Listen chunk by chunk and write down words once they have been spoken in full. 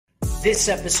This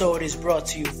episode is brought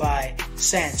to you by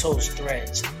Santos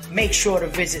Threads. Make sure to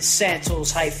visit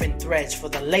Santos-Threads for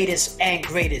the latest and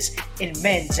greatest in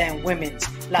men's and women's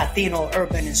Latino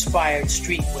urban-inspired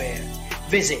streetwear.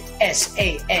 Visit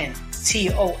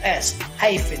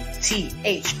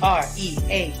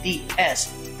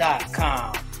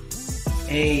SANTOS-THREADS.com.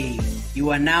 Hey, you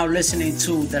are now listening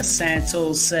to the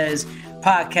Santos Says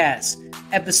podcast,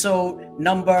 episode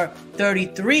number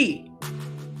 33.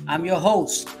 I'm your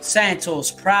host, Santos,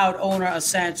 proud owner of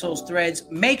Santos Threads.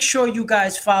 Make sure you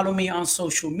guys follow me on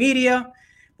social media.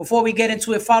 Before we get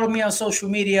into it, follow me on social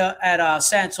media at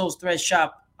Santos Threads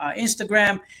Shop,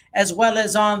 Instagram, as well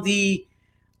as on the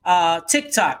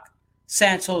TikTok,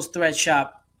 Santos Threads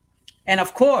Shop. And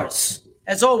of course,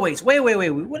 as always, wait.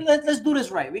 Let's do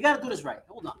this right. We got to do this right.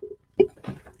 Hold on.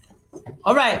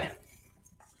 All right.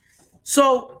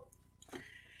 So,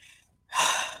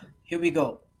 here we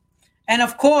go. And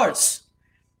of course,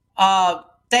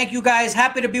 thank you guys.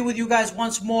 Happy to be with you guys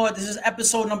once more. This is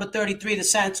episode number 33, the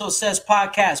Santos Says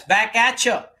podcast. Back at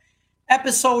you.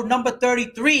 Episode number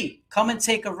 33. Come and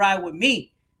take a ride with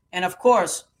me. And of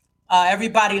course,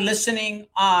 everybody listening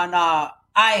on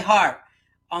iHeart,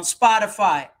 on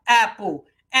Spotify, Apple,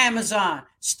 Amazon,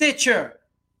 Stitcher,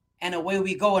 and away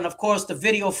we go. And of course, the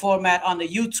video format on the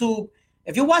YouTube.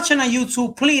 If you're watching on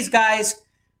YouTube, please, guys,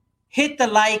 hit the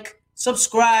like,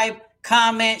 subscribe,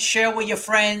 comment, share with your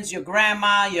friends, your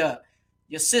grandma, your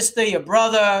sister, your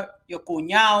brother, your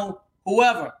cuñado,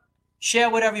 whoever. Share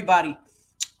with everybody.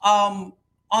 On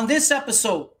this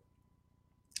episode,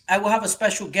 I will have a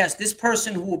special guest. This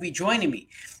person who will be joining me.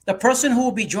 The person who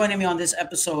will be joining me on this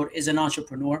episode is an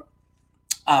entrepreneur,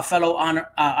 a fellow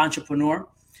entrepreneur.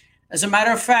 As a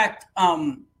matter of fact,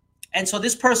 and so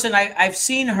this person, I've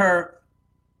seen her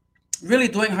really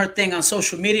doing her thing on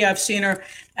social media. I've seen her,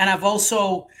 and I've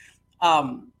also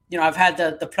I've had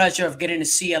the pleasure of getting to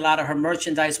see a lot of her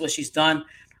merchandise, what she's done,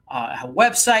 her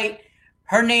website.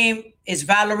 Her name is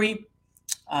Valerie.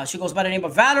 She goes by the name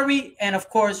of Valerie. And of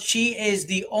course, she is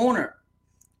the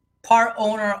part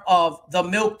owner of the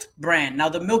Milked brand. Now,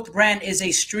 the Milked brand is a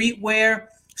streetwear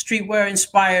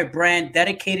inspired brand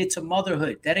dedicated to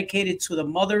motherhood, dedicated to the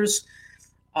mothers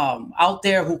out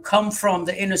there who come from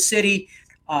the inner city,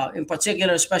 in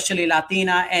particular, especially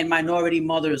Latina and minority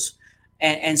mothers.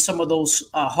 And some of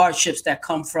those hardships that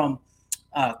come from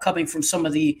coming from some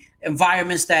of the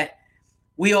environments that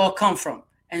we all come from.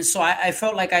 And so I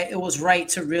felt like it was right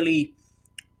to really,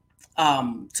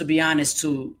 to be honest,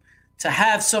 to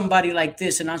have somebody like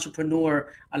this, an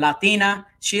entrepreneur, a Latina.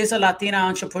 She is a Latina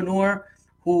entrepreneur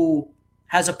who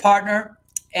has a partner,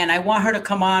 and I want her to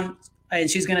come on, and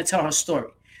she's going to tell her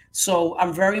story. So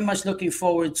I'm very much looking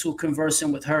forward to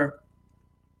conversing with her.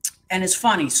 And it's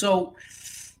funny. So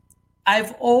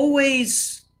I've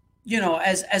always,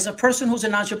 as a person who's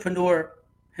an entrepreneur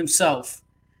himself,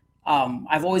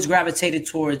 I've always gravitated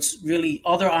towards really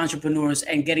other entrepreneurs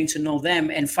and getting to know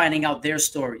them and finding out their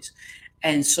stories.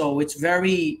 And so it's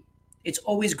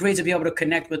always great to be able to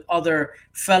connect with other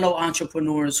fellow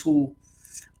entrepreneurs who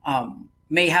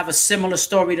may have a similar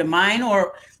story to mine,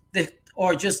 or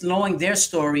just knowing their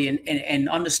story and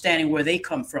understanding where they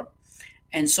come from.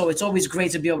 And so it's always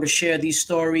great to be able to share these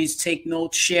stories, take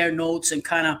notes, share notes, and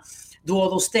kind of do all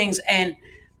those things. And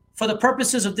for the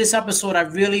purposes of this episode, I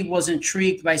really was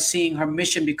intrigued by seeing her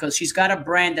mission, because she's got a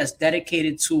brand that's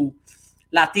dedicated to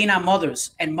Latina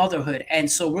mothers and motherhood. And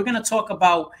so we're going to talk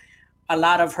about a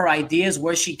lot of her ideas,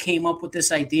 where she came up with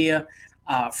this idea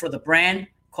for the brand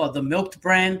called the Milked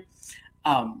brand.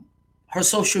 Her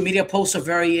social media posts are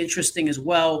very interesting as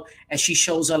well, as she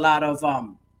shows a lot of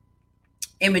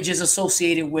images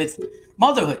associated with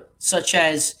motherhood, such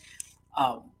as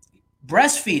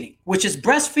breastfeeding,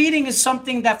 breastfeeding is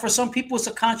something that for some people is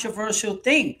a controversial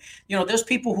thing. There's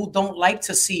people who don't like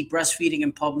to see breastfeeding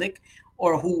in public,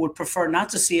 or who would prefer not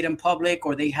to see it in public,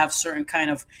 or they have certain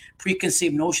kind of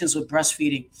preconceived notions with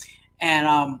breastfeeding.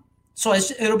 And so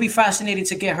it'll be fascinating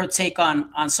to get her take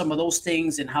on some of those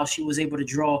things and how she was able to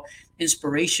draw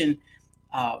inspiration.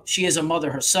 She is a mother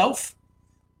herself.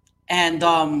 And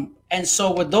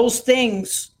so with those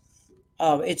things,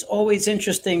 it's always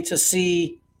interesting to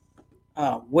see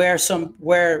where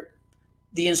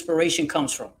the inspiration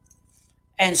comes from.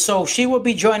 And so she will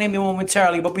be joining me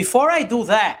momentarily. But before I do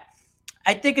that,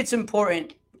 I think it's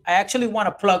important. I actually want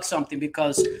to plug something,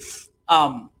 because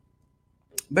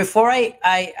before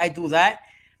I do that,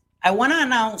 I want to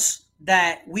announce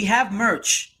that we have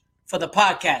merch for the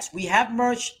podcast. We have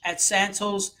merch at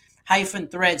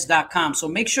Santos-Threads.com. So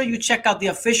make sure you check out the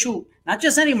official, not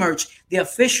just any merch, the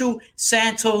official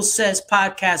Santos Says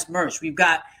podcast merch. We've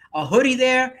got a hoodie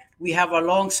there. We have a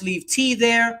long sleeve tee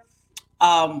there.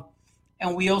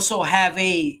 And we also have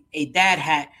a dad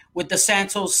hat with the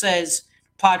Santos Says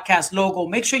podcast logo.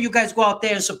 Make sure you guys go out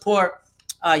there and support.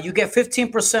 You get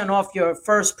 15% off your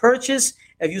first purchase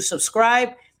if you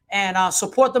subscribe, and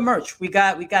support the merch. We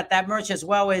got that merch, as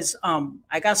well as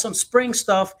I got some spring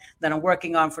stuff that I'm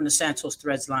working on from the Santos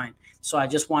Threads line. So I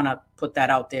just want to put that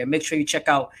out there. Make sure you check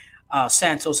out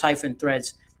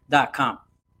santos-threads.com.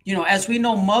 You know, as we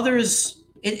know, mothers,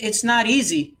 it's not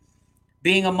easy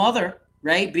being a mother,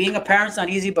 right? Being a parent's not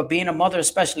easy, but being a mother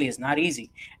especially is not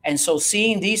easy. And so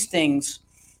seeing these things,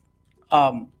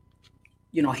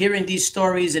 you know, hearing these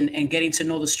stories and getting to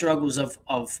know the struggles of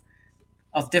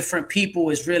different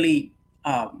people is really,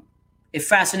 it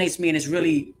fascinates me, and it's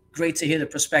really great to hear the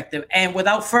perspective. And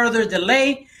without further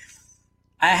delay,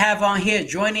 I have on here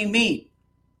joining me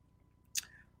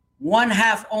one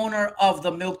half owner of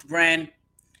the Milked brand.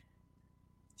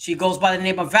 She goes by the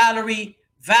name of Valerie,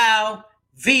 Val,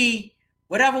 V,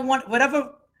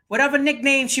 whatever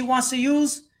nickname she wants to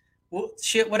use,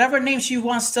 whatever name she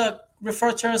wants to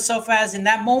refer to herself as in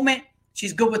that moment,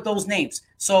 she's good with those names.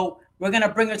 So we're going to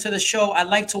bring her to the show. I'd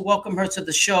like to welcome her to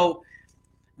the show.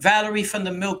 Valerie from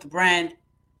the Milked brand,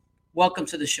 welcome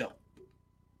to the show.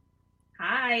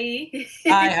 Hi.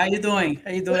 Hi, how you doing?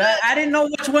 How you doing? I didn't know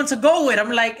which one to go with.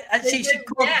 I'm like, she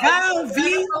called Val,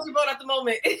 V. At the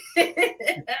moment.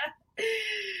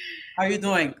 How you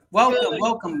doing?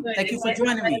 Welcome. Good. Thank you for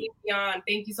joining me.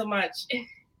 Thank you so much.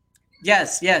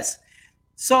 Yes.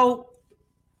 So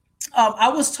I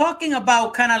was talking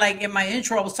about, kind of like in my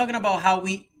intro, I was talking about how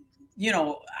we, you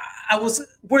know,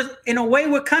 we're in a way,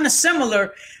 we're kind of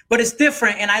similar, but it's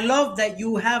different. And I love that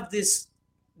you have this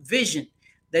vision,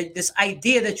 this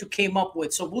idea that you came up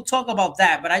with. So we'll talk about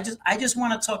that. But I just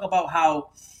want to talk about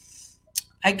how,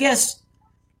 I guess,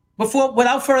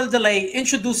 without further delay,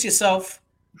 introduce yourself.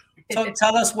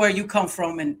 Tell us where you come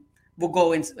from, and we'll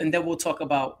go in, and then we'll talk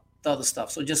about the other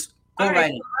stuff. So just go right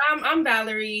in. I'm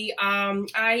Valerie.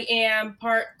 I am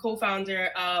part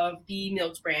co-founder of the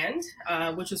Milked brand,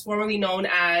 which was formerly known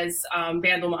as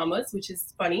Vandal Mamas, which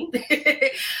is funny.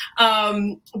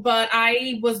 But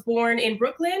I was born in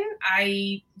Brooklyn.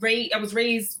 I was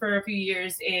raised for a few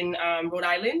years in Rhode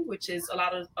Island, which is a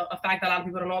fact that a lot of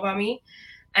people don't know about me.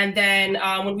 And then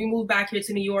when we moved back here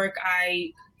to New York,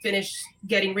 I finished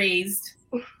getting raised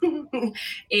in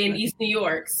East New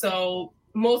York. So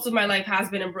most of my life has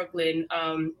been in Brooklyn,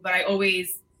 but I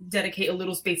always dedicate a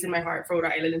little space in my heart for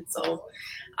Rhode Island. So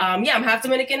I'm half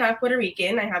Dominican, half Puerto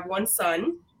Rican. I have one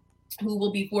son who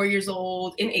will be 4 years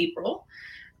old in April.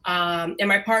 And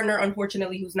my partner,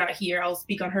 unfortunately, who's not here, I'll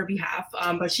speak on her behalf,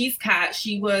 but she's Kat.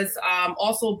 She was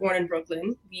also born in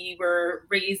Brooklyn. We were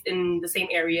raised in the same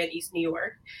area in East New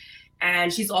York.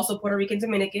 And she's also Puerto Rican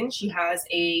Dominican. She has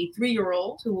a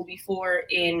 3-year-old who will be 4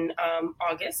 in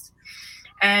August.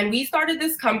 And we started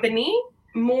this company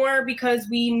more because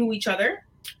we knew each other,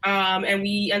 and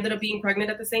we ended up being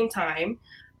pregnant at the same time.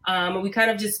 And we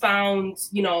kind of just found,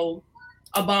 you know,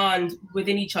 a bond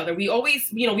within each other. We always,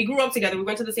 you know, we grew up together. We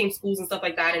went to the same schools and stuff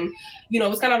like that. And, you know, it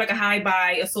was kind of like a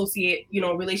hi-bye associate, you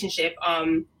know, relationship.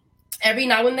 Every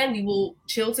now and then we will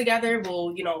chill together.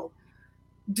 We'll, you know,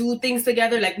 do things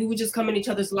together. Like we would just come in each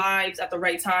other's lives at the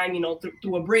right time, you know,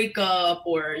 through a breakup,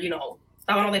 or, you know,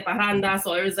 estaban de parranda.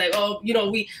 So it was like, oh, you know,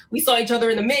 we saw each other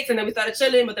in the mix, and then we started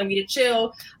chilling, but then we didn't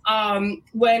chill.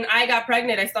 When I got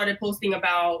pregnant, I started posting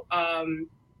about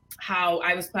how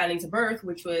I was planning to birth,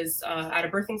 which was at a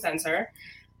birthing center.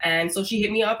 And so she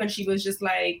hit me up and she was just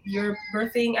like, "You're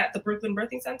birthing at the Brooklyn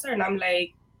Birthing Center?" And I'm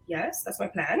like, "Yes, that's my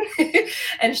plan."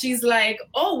 And she's like,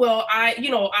 "Oh, well,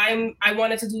 I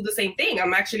wanted to do the same thing.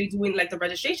 I'm actually doing like the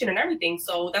registration and everything."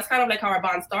 So that's kind of like how our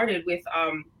bond started with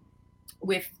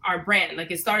our brand. Like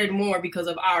it started more because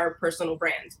of our personal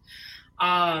brand.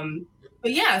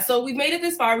 But yeah, so we've made it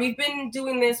this far. We've been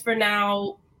doing this for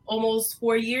now almost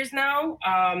 4 years now.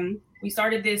 We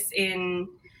started this in,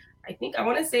 I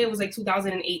want to say it was like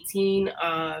 2018,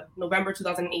 November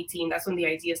 2018. That's when the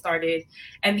idea started.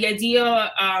 And the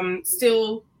idea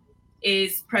still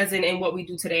is present in what we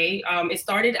do today. It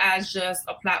started as just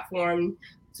a platform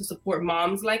to support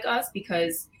moms like us,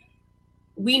 because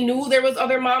we knew there was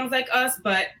other moms like us,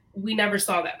 but we never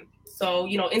saw them. So,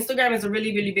 you know, Instagram is a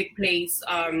really, really big place,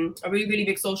 a really, really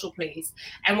big social place.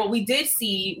 And what we did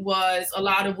see was a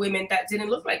lot of women that didn't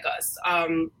look like us,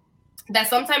 that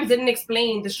sometimes didn't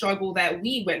explain the struggle that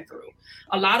we went through.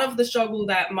 A lot of the struggle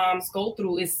that moms go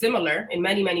through is similar in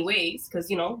many, many ways,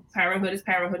 because, you know, parenthood is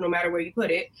parenthood no matter where you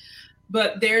put it.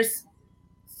 But there's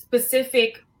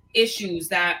specific issues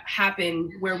that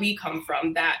happen where we come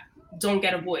from that don't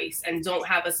get a voice and don't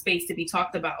have a space to be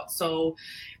talked about. So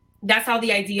that's how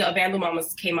the idea of Vandal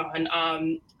Mamas came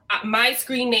on. My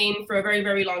screen name for a very,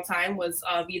 very long time was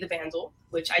V the Vandal,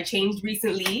 which I changed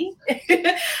recently.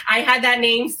 I had that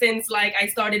name since like I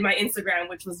started my Instagram,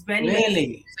 which was many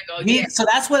years ago. Yeah. So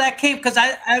that's where that came, because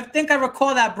I think I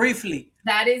recall that briefly.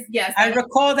 That is, yes. I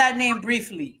recall that name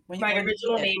briefly. My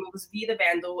original name was V the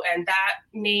Vandal, and that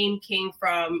name came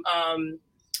from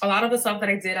a lot of the stuff that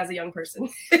I did as a young person.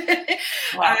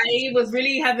 Wow. I was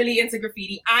really heavily into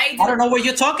graffiti. I don't know what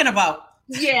you're talking about.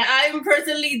 Yeah, I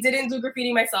personally didn't do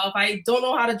graffiti myself. I don't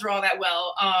know how to draw that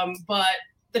well, but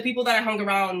the people that I hung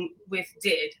around with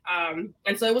did.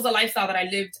 And so it was a lifestyle that I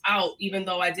lived out, even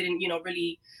though I didn't,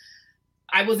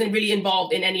 I wasn't really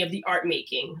involved in any of the art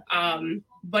making.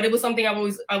 But it was something I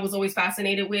was always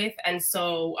fascinated with. And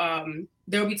so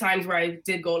there would be times where I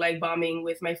did go like bombing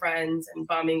with my friends and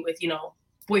bombing with,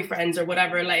 boyfriends or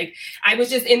whatever. Like I was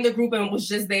just in the group and was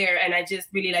just there, and I just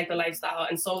really liked the lifestyle.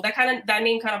 And so that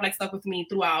name kind of like stuck with me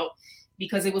throughout,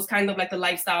 because it was kind of like the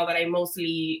lifestyle that I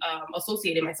mostly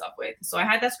associated myself with. So I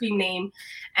had that screen name,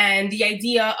 and the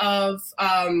idea of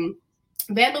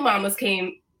Vandal Mamas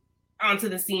came onto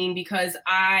the scene because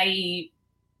I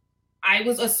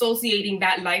was associating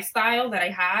that lifestyle that I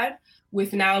had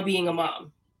with now being a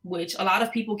mom, which a lot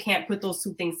of people can't put those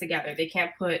two things together. They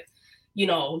can't put,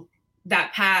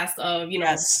 that past of,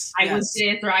 I was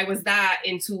this or I was that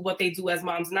into what they do as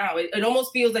moms now. It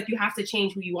almost feels like you have to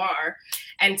change who you are.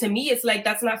 And to me, it's like,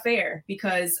 that's not fair,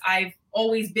 because I've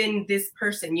always been this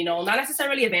person, not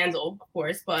necessarily a vandal, of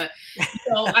course, but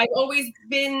I've always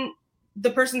been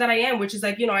the person that I am, which is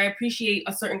like, I appreciate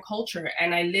a certain culture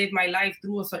and I live my life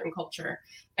through a certain culture.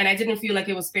 And I didn't feel like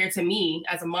it was fair to me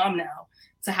as a mom now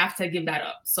to have to give that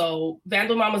up. So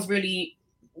Vandal Mamas really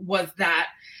was that.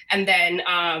 And then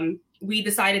we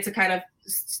decided to kind of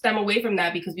stem away from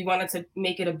that because we wanted to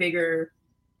make it a bigger,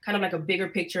 kind of like a bigger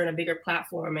picture and a bigger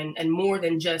platform and more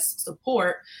than just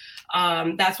support.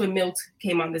 That's when Milt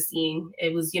came on the scene.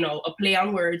 It was, a play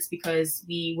on words, because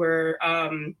we were,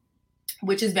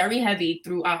 which is very heavy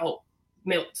throughout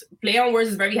Milt. Play on words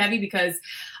is very heavy because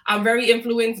I'm very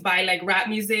influenced by like rap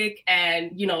music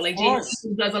and, like James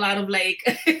does a lot of like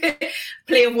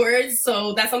play of words.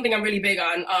 So that's something I'm really big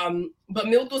on. But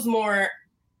Milt was more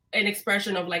an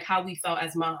expression of like how we felt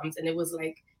as moms. And it was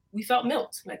like, we felt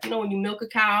milked. Like, when you milk a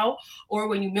cow or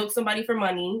when you milk somebody for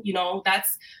money,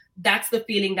 that's the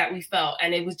feeling that we felt.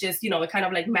 And it was just, it kind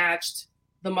of like matched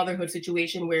the motherhood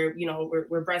situation where,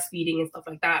 we're breastfeeding and stuff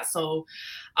like that. So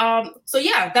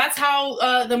yeah, that's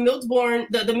how the Milt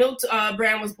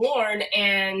brand was born.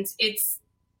 And it's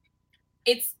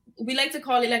we like to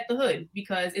call it like the hood,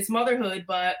 because it's motherhood,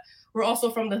 but we're also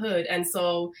from the hood. And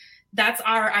so that's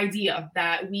our idea,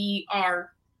 that we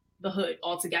are the hood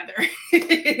altogether,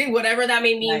 whatever that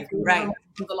may mean. Right.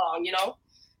 Comes along,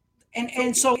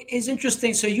 And so it's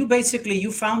interesting. So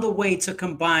you found a way to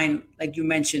combine, like you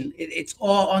mentioned, it's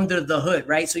all under the hood,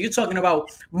 right? So you're talking about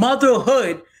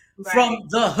motherhood from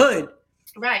the hood.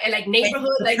 Right. And like neighborhood,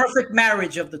 and the perfect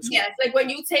marriage of the two. Yes. Like when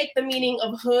you take the meaning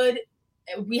of hood,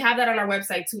 we have that on our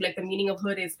website too. Like the meaning of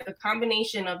hood is a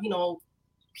combination of,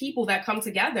 people that come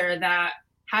together that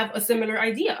have a similar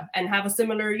idea and have a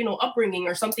similar, upbringing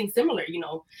or something similar,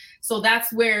 So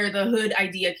that's where the hood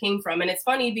idea came from. And it's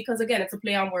funny because, again, it's a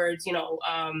play on words,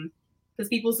 because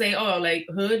people say, oh, like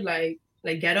hood, like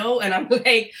ghetto. And I'm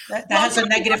like, that has a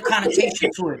negative connotation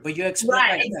to it, but you explain.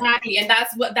 Right, exactly. And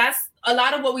that's a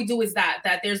lot of what we do is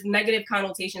that there's negative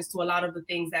connotations to a lot of the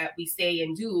things that we say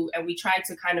and do. And we try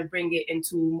to kind of bring it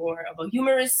into more of a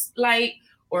humorous light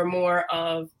or more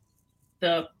of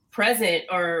the present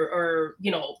or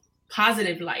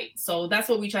positive light. So that's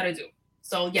what we try to do.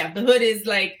 So yeah, the hood is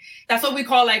like, that's what we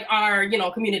call like our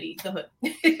community, the hood.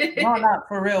 No,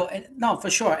 for real. No,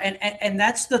 for sure. And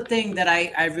that's the thing that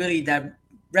I really, that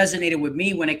resonated with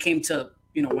me when it came to,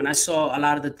 when I saw a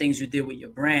lot of the things you did with your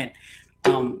brand,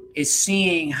 is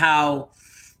seeing how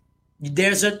there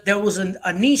was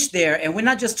a niche there. And we're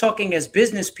not just talking as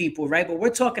business people, right? But we're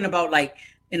talking about like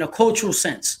in a cultural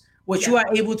sense, what you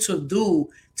are able to do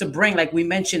to bring, like we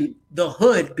mentioned, the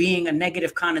hood being a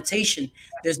negative connotation.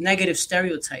 There's negative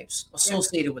stereotypes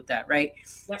associated with that, right?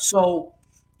 So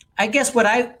I guess what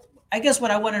I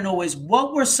want to know is,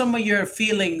 what were some of your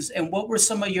feelings and what were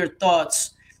some of your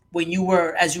thoughts when you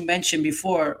were, as you mentioned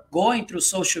before, going through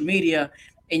social media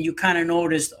and you kind of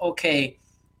noticed, okay,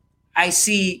 I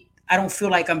don't feel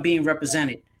like I'm being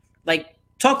represented. Like,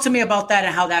 talk to me about that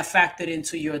and how that factored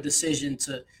into your decision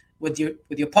with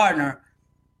your partner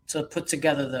to put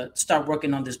together start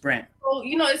working on this brand. So,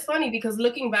 it's funny because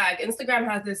looking back, Instagram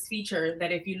has this feature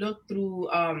that if you look through,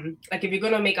 like if you're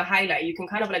going to make a highlight, you can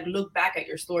kind of like look back at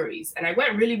your stories. And I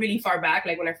went really, really far back,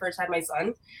 like when I first had my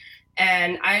son.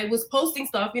 And I was posting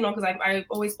stuff, because I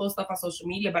always post stuff on social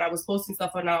media, but I was posting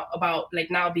stuff about like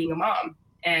now being a mom.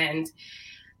 And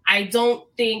I don't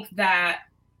think that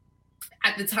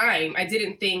at the time, I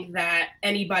didn't think that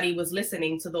anybody was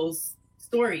listening to those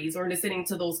stories or listening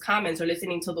to those comments or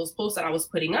listening to those posts that I was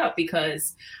putting up,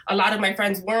 because a lot of my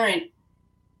friends weren't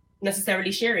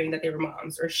necessarily sharing that they were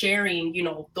moms or sharing,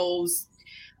 those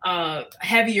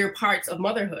heavier parts of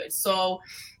motherhood. So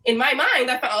in my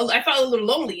mind, I felt a little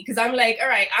lonely because I'm like, all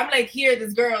right, I'm like here,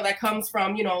 this girl that comes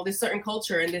from, this certain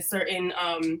culture and this certain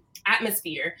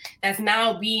atmosphere that's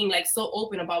now being like so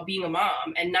open about being a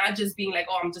mom and not just being like,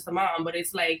 oh, I'm just a mom, but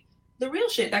it's like the real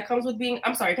shit that comes with being.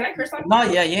 I'm sorry, can I curse on you? No,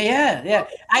 yeah.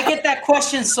 I get that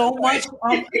question so much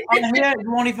on here,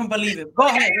 you won't even believe it. Go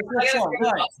ahead.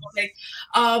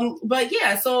 But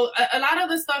yeah, so a lot of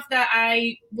the stuff that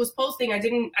I was posting, I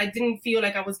didn't feel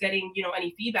like I was getting,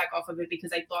 any feedback off of it,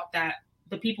 because I thought that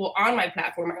the people on my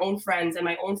platform, my own friends and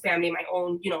my own family, my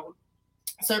own,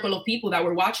 circle of people that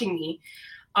were watching me,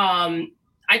 I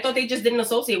thought they just didn't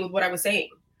associate with what I was saying.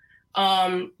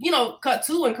 Cut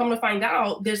to and come to find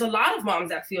out, there's a lot of moms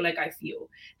that feel like I feel,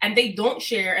 and they don't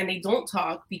share and they don't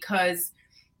talk because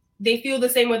they feel the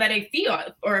same way that I feel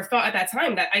or felt at that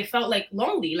time, that I felt like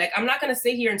lonely. Like, I'm not going to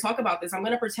sit here and talk about this. I'm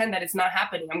going to pretend that it's not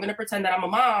happening. I'm going to pretend that I'm a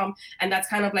mom, and that's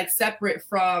kind of like separate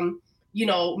from,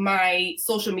 my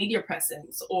social media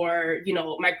presence or,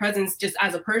 my presence just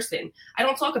as a person. I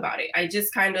don't talk about it. I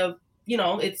just kind of,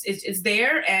 it's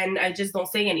there, and I just don't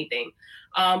say anything.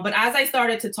 But as I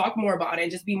started to talk more about it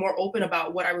and just be more open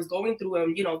about what I was going through,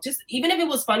 and, just even if it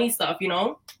was funny stuff,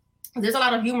 there's a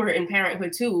lot of humor in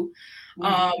parenthood too.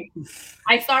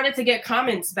 I started to get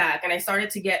comments back, and I started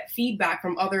to get feedback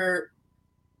from other,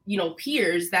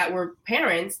 peers that were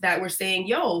parents that were saying,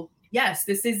 yo, yes,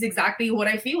 this is exactly what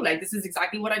I feel like. This is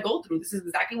exactly what I go through. This is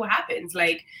exactly what happens.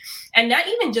 Like, and not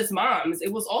even just moms,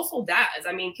 it was also dads.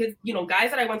 I mean, kids, guys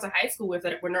that I went to high school with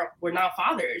that were now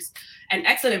fathers, and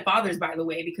excellent fathers, by the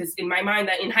way, because in my mind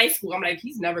that in high school, I'm like,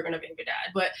 he's never going to be a good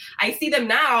dad. But I see them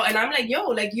now and I'm like, yo,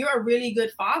 like, you're a really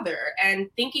good father. And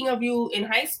thinking of you in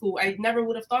high school, I never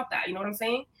would have thought that. You know what I'm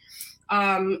saying?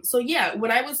 So yeah,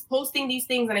 when I was posting these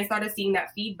things and I started seeing that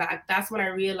feedback, that's when I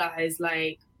realized,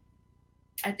 like,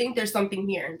 I think there's something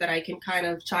here that I can kind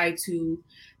of try to,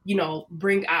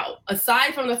 bring out.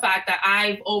 Aside from the fact that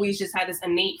I've always just had this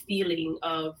innate feeling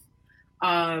of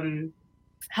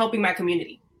helping my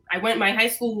community. My high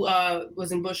school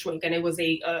was in Bushwick, and it was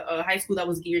a high school that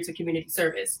was geared to community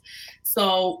service.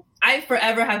 So I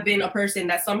forever have been a person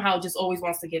that somehow just always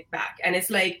wants to give back. And it's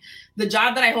like the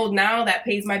job that I hold now that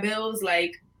pays my bills,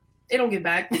 like, they don't give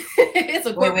back. It's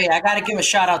a wait, I got to give a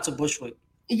shout out to Bushwick.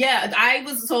 Yeah, I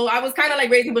was kind of like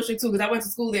raised in Bushwick too, because I went to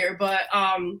school there. But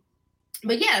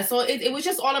yeah, so it was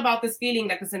just all about this feeling,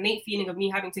 like this innate feeling of me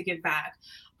having to give back.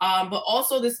 But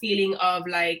also this feeling of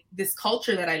like this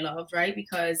culture that I loved, right?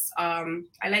 Because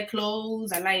I like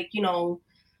clothes, I like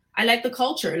the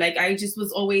culture. Like, I just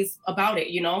was always about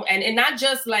it, and not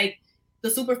just like the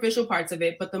superficial parts of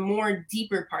it, but the more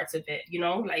deeper parts of it,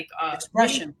 like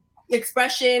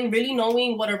expression, really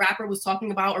knowing what a rapper was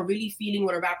talking about, or really feeling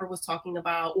what a rapper was talking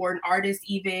about, or an artist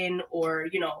even, or,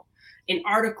 an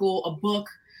article, a book.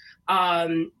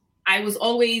 I was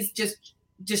always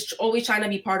just always trying to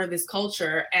be part of this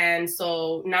culture. And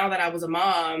so now that I was a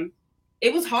mom,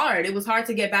 it was hard. It was hard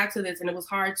to get back to this, and it was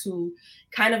hard to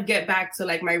kind of get back to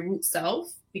like my root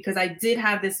self, because I did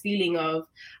have this feeling of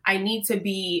I need to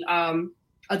be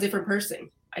a different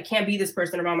person. I can't be this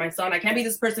person around my son. I can't be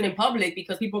this person in public,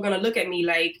 because people are going to look at me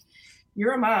like,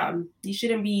 you're a mom. You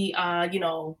shouldn't be,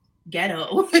 ghetto.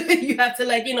 You have to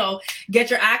like, get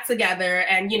your act together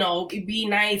and, be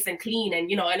nice and clean.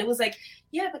 And, and it was like,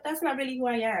 yeah, but that's not really who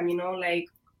I am. Like,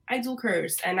 I do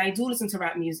curse and I do listen to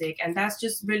rap music. And that's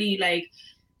just really like,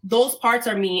 those parts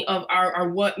are me are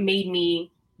what made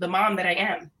me the mom that I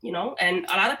am, and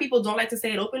a lot of people don't like to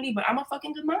say it openly, but I'm a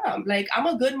fucking good mom. Like, I'm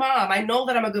a good mom. I know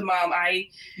that I'm a good mom.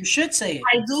 You should say it.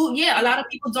 I do. Yeah. A lot of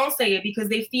people don't say it because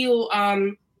they feel,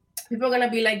 people are going to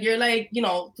be like, you're like,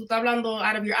 tú estás hablando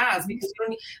out of your ass, because you don't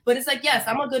need, but it's like, yes,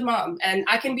 I'm a good mom, and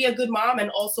I can be a good mom and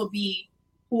also be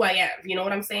who I am. You know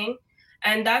what I'm saying?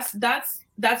 And that's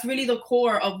really the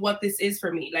core of what this is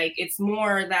for me. Like, it's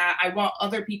more that I want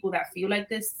other people that feel like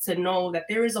this to know that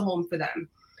there is a home for them,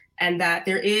 and that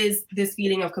there is this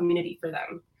feeling of community for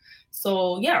them.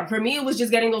 So yeah, for me, it was just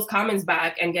getting those comments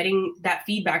back and getting that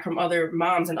feedback from other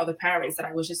moms and other parents that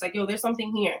I was just like, yo, there's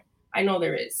something here. I know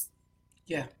there is.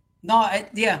 Yeah. No,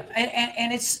 yeah,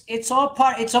 and it's all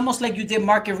part. It's almost like you did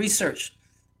market research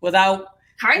without.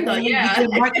 Kinda, You yeah. did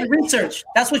market research.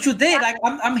 That's what you did. Like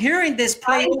I'm hearing this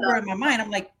play over Kinda. in my mind. I'm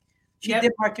like, she Yep.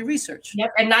 did market research.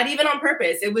 Yep. And not even on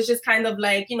purpose. It was just kind of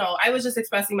like, I was just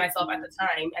expressing myself at the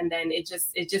time. And then it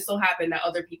just so happened that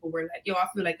other people were like, yo, I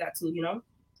feel like that too,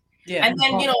 Yeah. And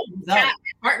then, No. Kat,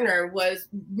 my partner,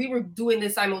 we were doing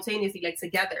this simultaneously, like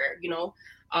together,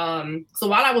 So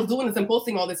while I was doing this and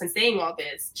posting all this and saying all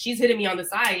this, she's hitting me on the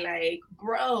side, like,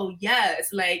 bro,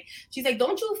 yes. Like, she's like,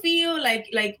 don't you feel like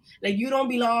you don't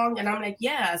belong? And I'm like,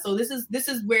 yeah. So this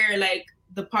is where like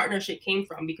the partnership came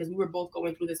from, because we were both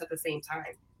going through this at the same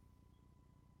time.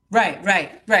 Right.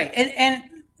 And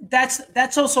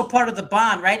that's also part of the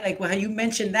bond, right? Like when you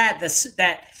mentioned that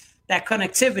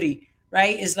connectivity,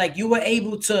 right? Is like you were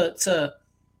able to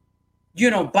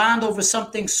bond over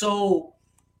something so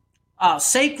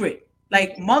sacred.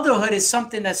 Like motherhood is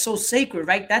something that's so sacred,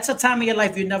 right? That's a time of your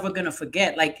life you're never gonna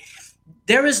forget. Like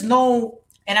there is no,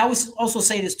 and I would also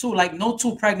say this too, like no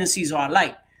two pregnancies are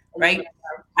alike, right?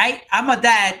 I'm a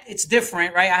dad, it's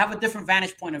different, right? I have a different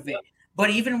vantage point of it. But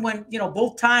even when,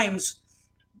 both times,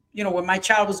 when my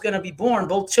child was going to be born,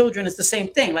 both children, it's the same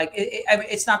thing. Like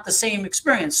it's not the same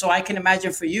experience. So I can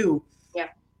imagine for you, yeah,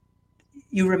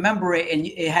 you remember it and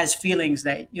it has feelings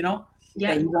that,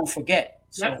 that you won't forget.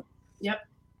 So. Yep.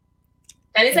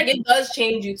 And it's like, it does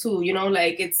change you too,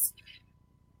 like it's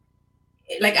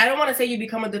like, I don't want to say you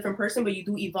become a different person, but you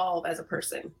do evolve as a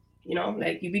person.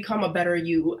 Like you become a better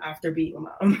you after being a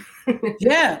mom.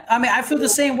 Yeah. I mean, I feel the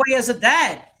same way as a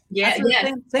dad. Yeah.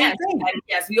 Same thing.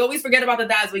 Yes. We always forget about the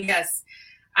dads, but yes,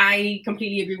 I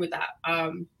completely agree with that.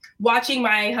 Watching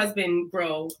my husband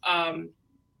grow,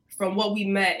 from what we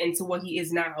met into what he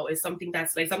is now is something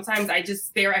that's like, sometimes I just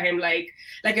stare at him like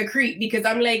a creep, because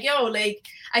I'm like, yo, like,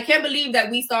 I can't believe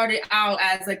that we started out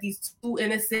as like these two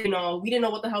innocent, we didn't know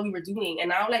what the hell we were doing. And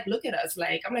now, like, look at us.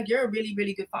 Like, I'm like, you're a really,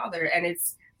 really good father. And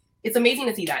it's amazing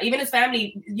to see that. Even his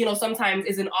family, sometimes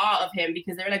is in awe of him,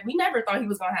 because they're like, we never thought he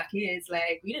was going to have kids.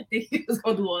 Like, we didn't think he was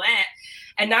going to do all that.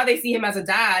 And now they see him as a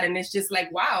dad, and it's just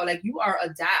like, wow, like you are a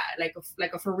dad, like a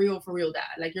for real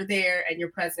dad. Like you're there and you're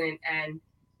present, and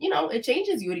it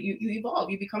changes you. You evolve.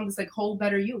 You become this like whole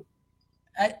better you.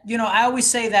 I always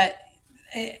say that,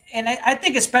 and I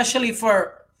think especially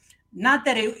for, not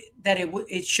that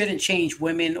it shouldn't change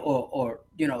women or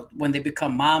when they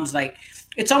become moms. Like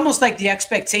it's almost like the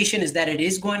expectation is that it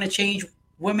is going to change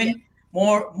women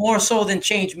more so than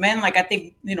change men. Like I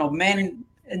think men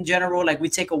in general, like we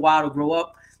take a while to grow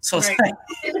up. So it's like,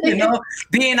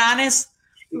 being honest,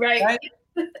 right?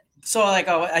 So like,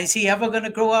 oh, is he ever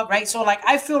gonna grow up, right? So like,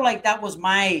 I feel like that was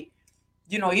my,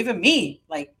 even me,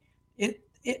 like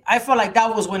I felt like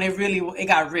that was when it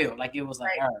got real. Like it was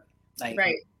like, all right,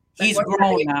 like he's like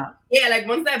grown now. Yeah, like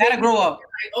once that gotta grow up.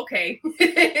 Like, okay,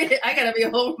 I gotta be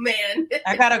a whole man.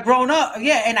 I gotta grown up.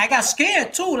 Yeah, and I got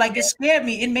scared too. Like it scared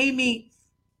me. It made me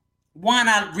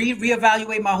wanna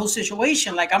reevaluate my whole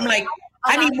situation. Like I'm like,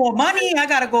 I need more money. I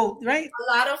gotta go, right?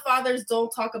 A lot of fathers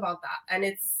don't talk about that, and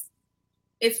it's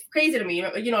crazy to me.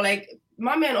 Like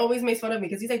my man always makes fun of me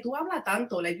because he's like, "Tu habla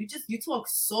tanto." Like you talk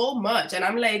so much, and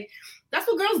I'm like, that's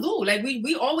what girls do. Like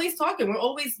we always talking. We're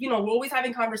always we're always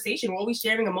having conversation. We're always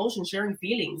sharing emotions, sharing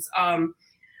feelings.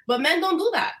 But men don't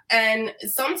do that, and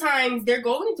sometimes they're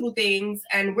going through things,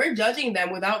 and we're judging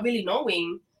them without really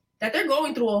knowing that they're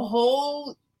going through a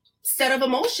whole set of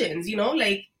emotions.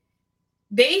 Like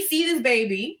they see this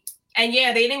baby. And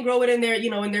yeah, they didn't grow it in their,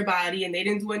 in their body, and they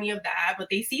didn't do any of that, but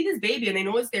they see this baby and they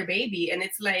know it's their baby, and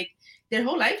it's like their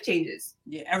whole life changes.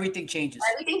 Yeah, everything changes.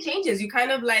 Everything changes. You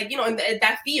kind of like, and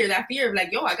that fear of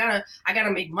like, yo, I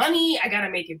gotta make money, I gotta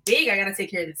make it big, I gotta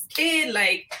take care of this kid,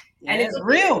 like, and it's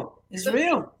real. It's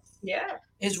real. Yeah.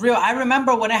 It's real. I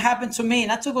remember when it happened to me,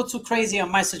 not to go too crazy on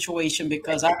my situation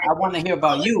because I want to hear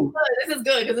about you. This is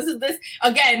good because this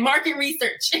again, market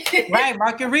research. Right,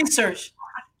 market research.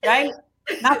 Right.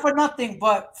 Not for nothing,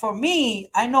 but for me,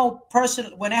 I know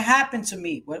personally when it happened to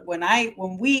me, when I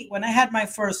had my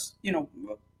first,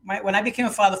 when I became a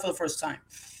father for the first time,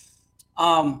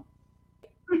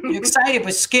 you're excited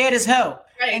but scared as hell.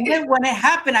 Right. And then when it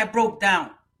happened, I broke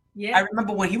down. Yeah. I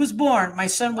remember when he was born, my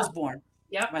son was born.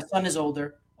 Yeah. My son is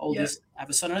oldest. Yep. I have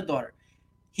a son and a daughter.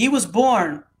 He was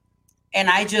born, and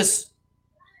I just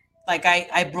like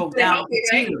I broke down.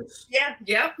 Right? Yeah.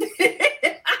 Yep.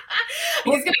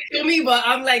 He's gonna kill me, but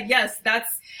I'm like, yes,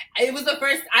 it was the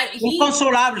first.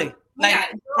 Inconsolable. Like yeah,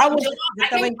 I was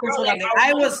I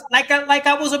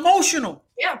was emotional.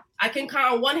 Yeah, I can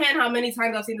count on one hand how many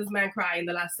times I've seen this man cry in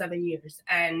the last 7 years,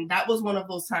 and that was one of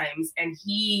those times. And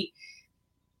he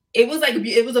it was like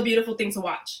it was a beautiful thing to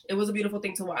watch. It was a beautiful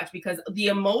thing to watch because the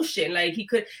emotion, like he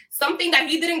could something that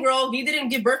he didn't grow, he didn't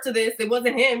give birth to this. It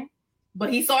wasn't him,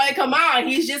 but he saw it come out.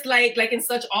 He's just like in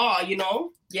such awe, you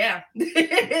know? Yeah,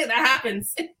 that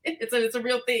happens. It's a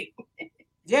real thing.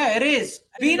 Yeah, it is.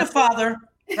 Being a father,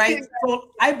 right?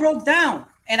 So I broke down,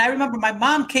 and I remember my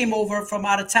mom came over from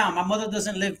out of town. My mother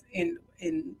doesn't live in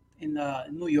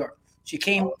New York. She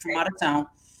came from out of town,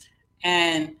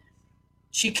 and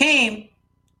she came,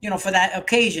 you know, for that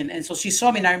occasion. And so she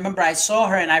saw me, and I remember I saw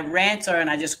her, and I ran to her, and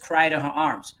I just cried in her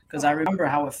arms because I remember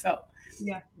how it felt.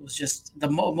 Yeah, it was just the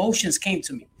emotions came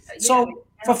to me. So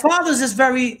for fathers,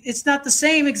 it's not the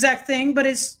same exact thing, but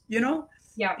it's, you know,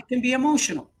 yeah, it can be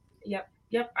emotional.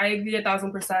 Yep, I agree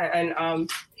 1,000%. And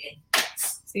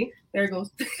see, there it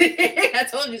goes. I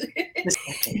told you.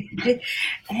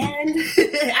 And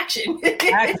action.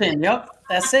 Action. Yep,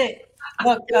 that's it.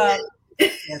 Look, that's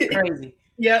crazy.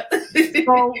 Yep.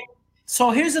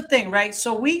 So here's the thing, right?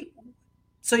 So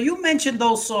you mentioned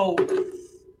those, so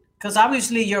because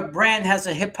obviously your brand has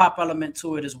a hip hop element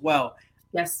to it as well.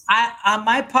 Yes. On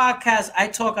my podcast, I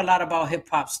talk a lot about hip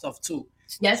hop stuff too.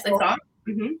 Yes, I saw.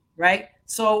 Mm-hmm. Right.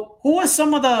 So who are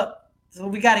some of so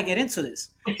we got to get into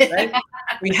this, right?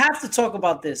 We have to talk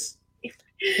about this.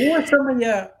 Who are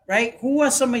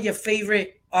some of your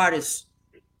favorite artists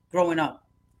growing up?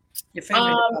 Your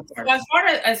favorite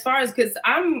as far as because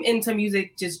I'm into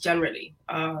music just generally.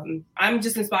 I'm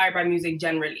just inspired by music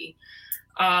generally.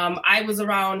 I was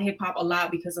around hip hop a lot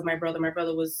because of my brother. My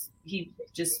brother he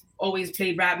just always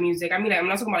played rap music. I mean, I'm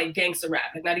not talking about like gangster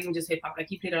rap, like not even just hip hop. Like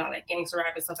he played a lot like gangster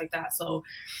rap and stuff like that. So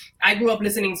I grew up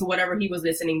listening to whatever he was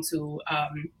listening to,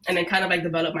 and then kind of like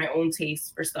developed my own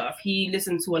taste for stuff. He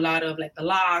listened to a lot of like the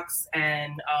Lox,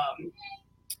 and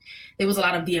there was a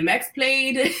lot of DMX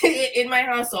played in my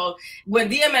house. So when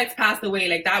DMX passed away,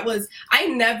 like I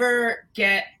never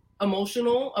get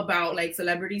emotional about like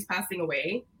celebrities passing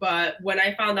away, but when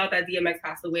I found out that DMX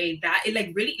passed away, that it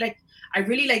like really like I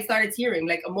really like started tearing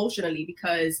like emotionally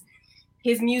because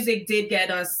his music did get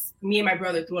me and my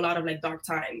brother through a lot of like dark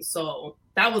times. So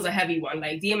that was a heavy one.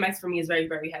 Like DMX for me is very,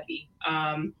 very heavy.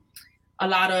 A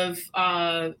lot of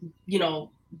you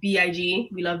know, B.I.G.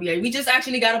 We love B.I.G. We just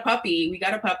actually got a puppy. We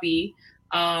got a puppy,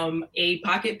 a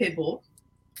pocket pit bull,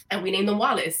 and we named him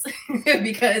Wallace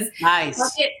because nice.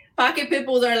 Pocket pit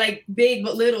bulls are like big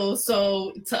but little.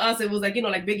 So to us, it was like, you know,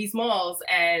 like Biggie Smalls,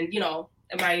 and you know,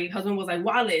 and my husband was like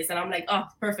Wallace, and I'm like, oh,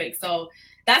 perfect. So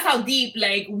that's how deep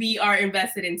like we are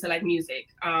invested into like music.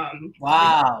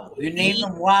 Wow, you named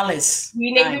him Wallace.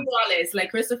 We named him Wallace,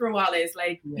 like Christopher Wallace,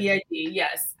 like B.I.G.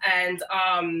 Yes, and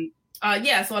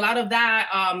yeah. So a lot of that.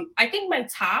 I think my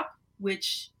top,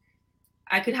 which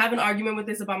I could have an argument with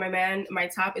this about my man. My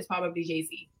top is probably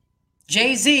Jay-Z.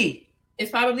 Jay-Z. It's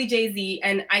probably Jay-Z,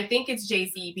 and I think it's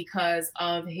Jay-Z because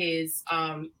of his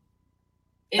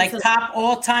like top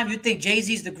all time. You think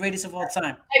Jay-Z is the greatest of all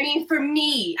time? I mean, for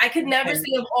me, I could never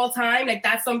say of all time. Like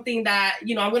that's something that,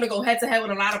 you know, I'm gonna go head to head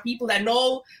with a lot of people that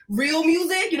know real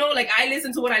music. You know, like I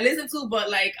listen to what I listen to,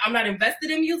 but like I'm not invested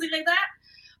in music like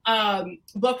that.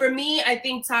 But for me, I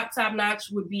think top notch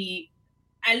would be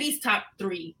at least top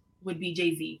 3 would be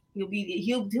Jay-Z.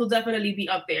 He'll definitely be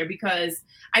up there because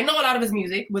I know a lot of his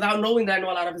music without knowing that I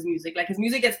know a lot of his music. Like his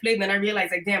music gets played, and then I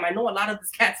realize like, damn, I know a lot of this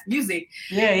cat's music.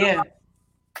 Yeah.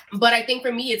 But I think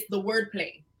for me, it's the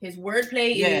wordplay. His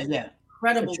wordplay is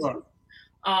incredible. Sure.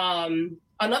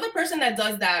 Another person that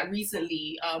does that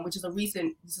recently, this is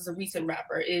a recent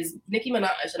rapper, is Nicki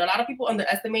Minaj, and a lot of people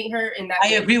underestimate her in that. I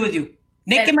agree with you.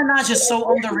 Nicki Minaj is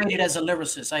so underrated as a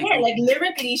lyricist. Like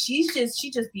lyrically, she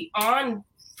just be on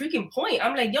freaking point.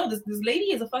 I'm like, yo, this lady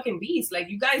is a fucking beast. Like,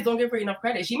 you guys don't give her enough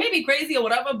credit. She may be crazy or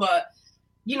whatever, but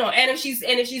you know, and if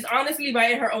she's honestly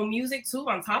writing her own music too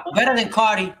on top of better than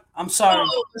Cardi. I'm sorry.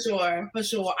 Oh, for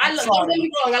sure. Don't get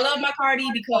me wrong. I love my Cardi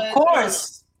because of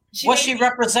course she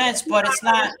represents, but it's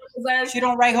not. She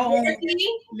don't write her own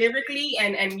lyrically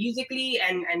and musically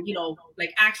and you know,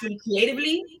 like actually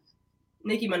creatively.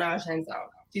 Nicki Minaj hands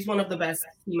out. She's one of the best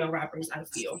female rappers, I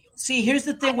feel. See, here's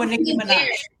the thing with Nicki Minaj.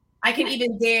 I can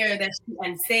even dare that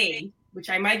and say, which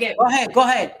I might get. Go ahead.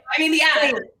 I mean,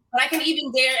 yeah, but I can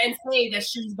even dare and say that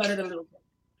she's better than Lil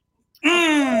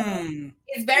Kim.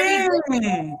 It's very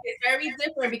different. It's very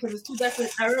different because it's two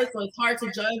different eras, so it's hard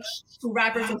to judge two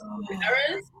rappers in two different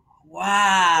eras.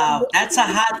 Wow, that's a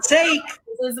hot take.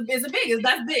 That's big.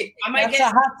 That's a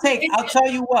hot take. I'll tell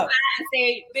you what. I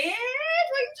say, bitch,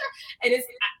 and it's.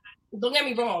 Don't get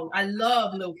me wrong. I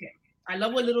love Lil Kim. I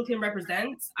love what Lil Kim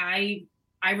represents. I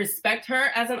respect her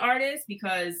as an artist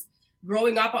because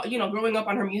growing up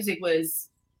on her music was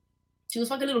She was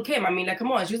fucking Little Kim. I mean, like,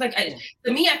 come on. She was like,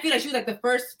 to me, I feel like she was like the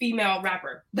first female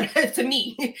rapper to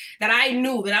me that I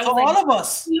knew. That I was to like, all of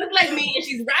us. She looked like me and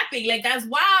she's rapping. Like, that's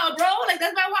wild, bro. Like,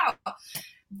 that's not wild.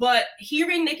 But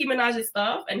hearing Nicki Minaj's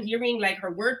stuff and hearing like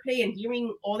her wordplay and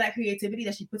hearing all that creativity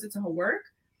that she puts into her work,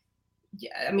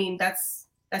 yeah, I mean, that's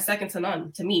second to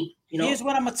none to me. You know? Here's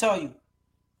what I'm gonna tell you.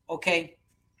 Okay,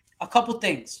 a couple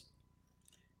things.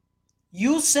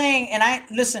 You saying, and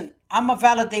I'm gonna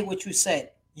validate what you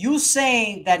said. You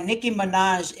saying that Nicki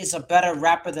Minaj is a better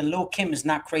rapper than Lil Kim is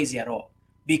not crazy at all,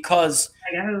 because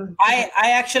I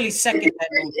actually second that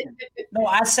notion. No,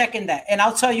 I second that, and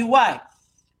I'll tell you why.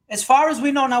 As far as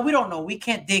we know now, we don't know. We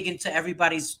can't dig into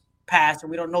everybody's past,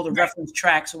 and we don't know the reference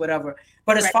tracks or whatever.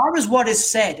 But as far as what is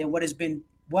said and what has been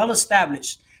well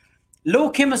established, Lil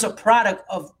Kim is a product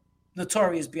of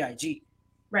Notorious B.I.G.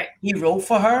 Right. He wrote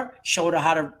for her, showed her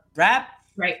how to rap.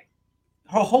 Right.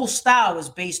 Her whole style is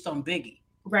based on Biggie.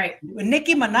 Right. With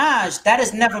Nicki Minaj, that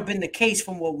has never been the case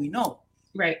from what we know.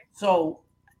 Right. So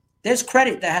there's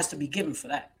credit that has to be given for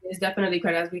that. There's definitely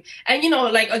credit. And, you know,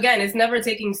 like, again, it's never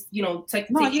taking, you know,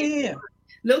 yeah.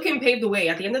 Lil Kim paved the way.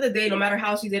 At the end of the day, no matter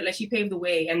how she did, like, she paved the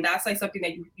way. And that's, like, something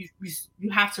that you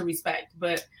have to respect.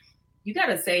 But you got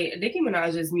to say, Nicki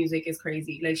Minaj's music is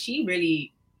crazy. Like, she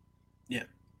really... Yeah.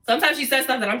 Sometimes she says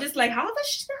stuff that I'm just like, how the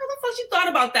fuck she thought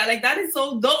about that? Like, that is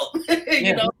so dope.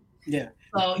 You know? Yeah.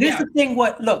 So, here's the thing.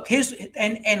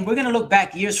 And we're gonna look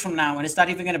back years from now, and it's not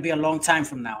even gonna be a long time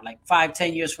from now, like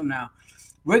 5-10 years from now.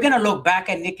 We're gonna look back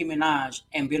at Nicki Minaj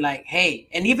and be like, hey,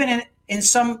 and even in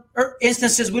some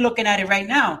instances, we're looking at it right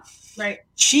now. Right.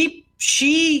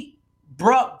 She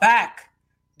brought back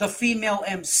the female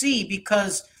MC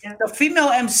because the female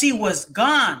MC was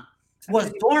gone,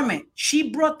 was dormant.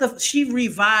 She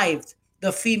revived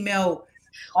the female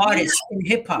artists in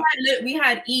hip hop. We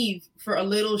had Eve for a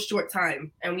little short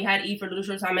time, and the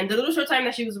little short time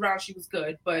that she was around, she was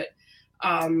good, but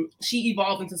she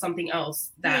evolved into something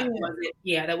else that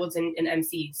wasn't an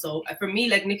MC. So for me,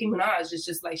 like, Nicki Minaj is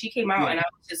just like, she came out and I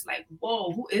was just like,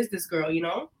 whoa, who is this girl? You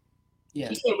know? Yeah.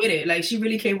 She came with it. Like, she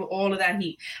really came with all of that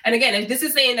heat. And again, if this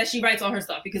is saying that she writes all her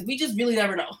stuff, because we just really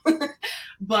never know.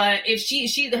 But if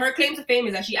her claim to fame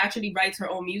is that she actually writes her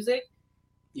own music.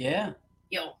 Yeah.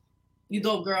 Yo, you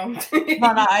dope, girl. No,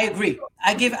 I agree.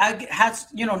 Nicki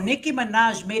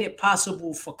Minaj made it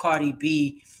possible for Cardi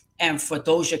B and for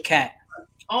Doja Cat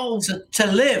to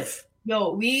live.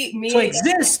 Yo, to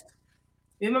exist.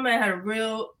 Me and my man had a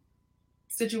real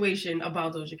situation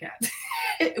about Doja Cat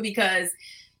because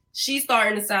she's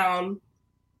starting to sound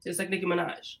just like Nicki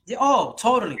Minaj. Oh,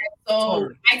 totally. So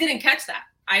I didn't catch that.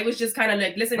 I was just kind of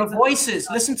like listening to voices.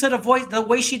 Listen to the voice, the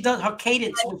way she does her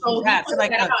cadence. I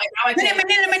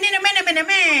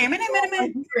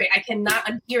cannot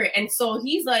unhear it. And so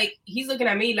he's looking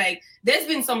at me like, there's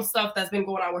been some stuff that's been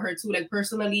going on with her too, like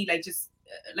personally, like just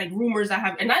like rumors that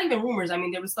have, and not even rumors. I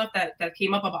mean, there was stuff that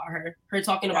came up about her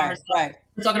talking about herself,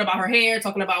 talking about her hair,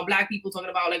 talking about Black people, talking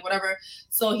about like whatever.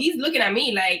 So he's looking at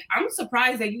me like, I'm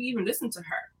surprised that you even listen to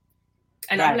her.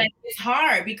 And I'm like, it's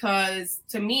hard because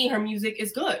to me, her music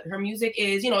is good. Her music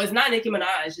is, it's not Nicki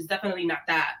Minaj. It's definitely not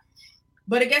that.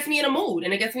 But it gets me in a mood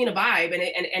and it gets me in a vibe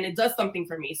and it does something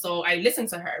for me. So I listen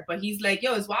to her. But he's like,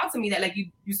 yo, it's wild to me that like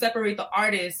you separate the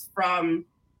artist from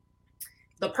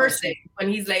the person. When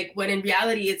he's like, when in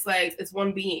reality, it's like, it's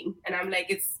one being. And I'm like,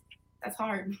 that's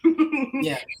hard.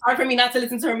 Yeah. It's hard for me not to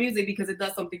listen to her music because it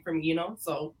does something for me,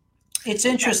 So it's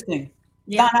interesting.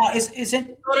 Yeah,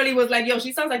 isn't totally was like, yo,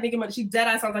 she sounds like Nicki Minaj. She dead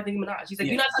ass sounds like Nicki Minaj. She's like,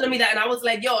 you're not telling me that, and I was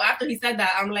like, yo, after he said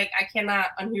that, I'm like, I cannot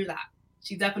unhear that.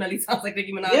 She definitely sounds like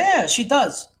Nicki Minaj. Yeah, she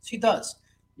does.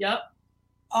 Yep.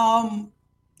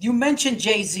 You mentioned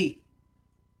Jay-Z.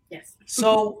 Yes.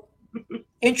 So,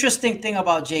 interesting thing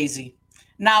about Jay-Z.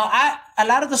 Now, a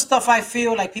lot of the stuff I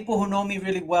feel like people who know me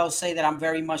really well say that I'm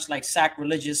very much like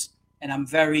sacrilegious, and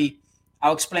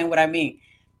I'll explain what I mean.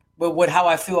 But with how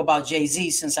I feel about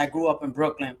Jay-Z since I grew up in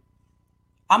Brooklyn,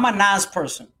 I'm a Nas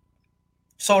person.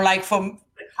 So like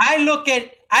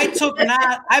I took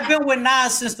Nas, I've been with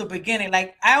Nas since the beginning.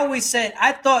 Like I always said,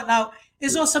 I thought now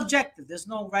it's all subjective. There's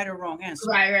no right or wrong answer.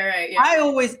 Right. Yeah. I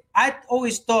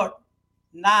always thought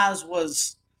Nas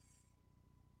was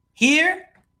here,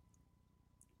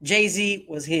 Jay-Z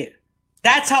was here.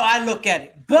 That's how I look at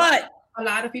it. But a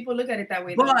lot of people look at it that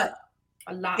way. But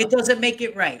it doesn't make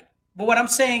it right. But what I'm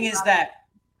saying is that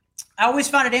I always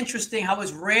found it interesting how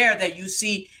it's rare that you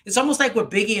see, it's almost like with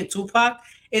Biggie and Tupac.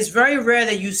 It's very rare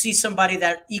that you see somebody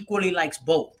that equally likes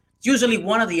both. It's usually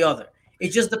one or the other.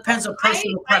 It just depends on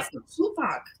personal preference.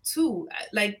 Tupac too,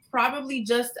 like probably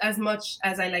just as much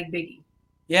as I like Biggie.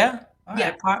 Yeah?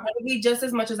 Probably just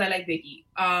as much as I like Biggie.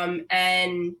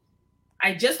 And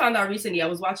I just found out recently. I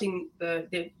was watching the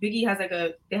Biggie has like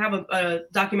they have a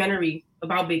documentary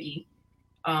about Biggie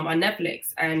on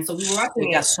Netflix, and so we were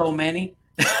watching it. Got so many.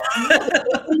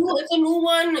 It's a new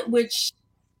one, which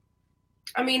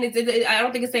I mean, I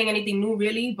don't think it's saying anything new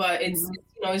really, but it's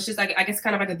it's just like I guess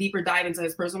kind of like a deeper dive into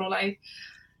his personal life.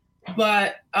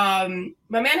 But my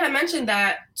man had mentioned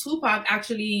that Tupac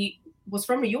actually was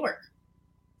from New York.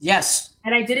 Yes.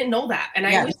 And I didn't know that. And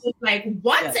I was just like,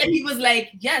 what? Yes. And he was like,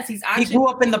 yes, he's actually. He grew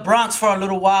up in the Bronx for a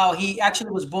little while. He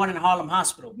actually was born in Harlem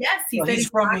Hospital. Yes, he's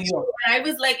from New York. And I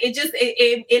was like,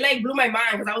 it like blew my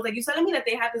mind because I was like, you're telling me that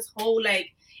they had this whole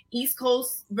like East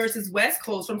Coast versus West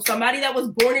Coast from somebody that was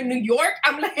born in New York?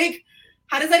 I'm like,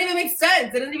 how does that even make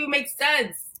sense? It doesn't even make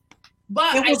sense.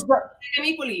 But I do like them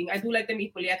equally. I do like them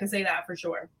equally. I can say that for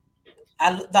sure.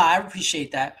 I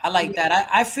appreciate that. I like that.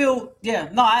 I feel,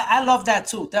 I love that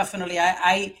too. Definitely.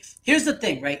 Here's the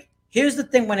thing, right? Here's the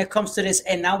thing when it comes to this,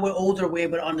 and now we're older, we're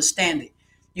able to understand it.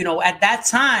 You know, at that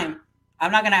time,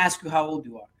 I'm not going to ask you how old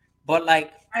you are, but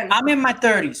like, I'm in my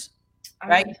 30s,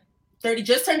 right? 30,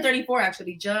 just turned 34,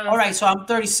 actually. All right, so I'm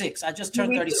 36. I just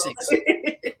turned 36,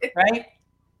 right?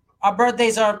 Our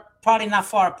birthdays are probably not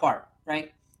far apart,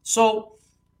 right? So,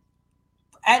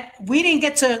 we didn't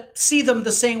get to see them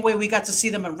the same way we got to see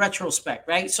them in retrospect,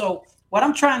 right? So what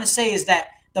I'm trying to say is that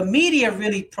the media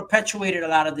really perpetuated a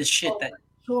lot of this shit.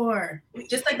 Sure.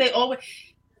 Just like they always,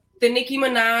 the Nicki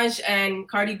Minaj and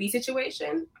Cardi B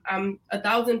situation, I'm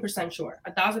 1,000% sure.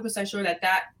 1,000% sure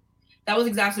that was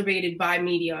exacerbated by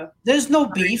media. There's no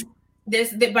beef.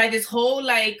 By this whole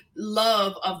like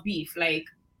love of beef. Like,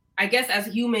 I guess as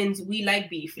humans, we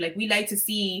like beef. Like we like to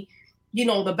see, you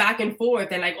know, the back and forth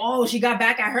and like, oh, she got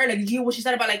back at her. Like, you hear what she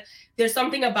said about like, there's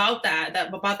something about that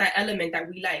element that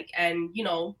we like. And, you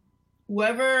know,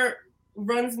 whoever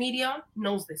runs media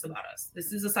knows this about us.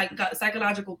 This is a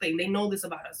psychological thing. They know this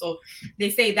about us. So they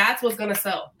say that's what's going to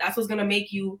sell. That's what's going to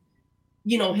make you,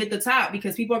 you know, hit the top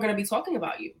because people are going to be talking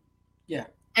about you. Yeah.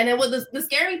 And then what the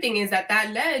scary thing is that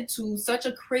led to such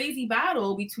a crazy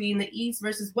battle between the East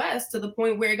versus West to the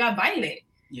point where it got violent.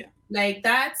 Yeah. Like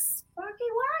that's fucking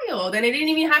wild. And it didn't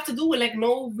even have to do with like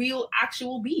no real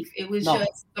actual beef. It was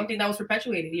just something that was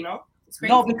perpetuated, you know? It's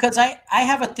crazy. No, because I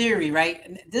have a theory, right?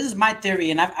 And this is my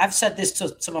theory, and I've said this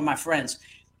to some of my friends.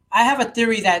 I have a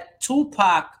theory that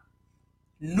Tupac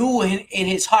knew in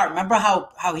his heart. Remember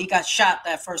how he got shot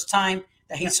that first time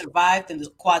that he survived in the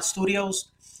Quad Studios?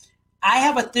 I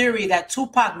have a theory that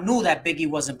Tupac knew that Biggie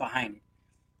wasn't behind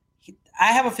it.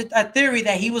 I have a theory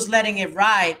that he was letting it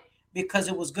ride because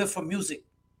it was good for music,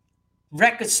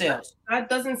 record sales. That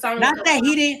doesn't sound not that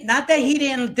he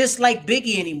didn't dislike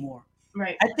Biggie anymore.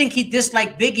 Right. I think he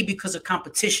disliked Biggie because of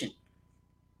competition,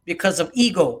 because of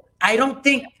ego. I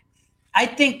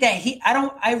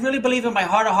really believe in my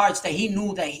heart of hearts that he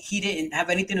knew that he didn't have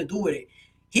anything to do with it.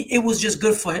 It was just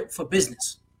good for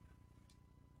business.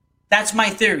 That's my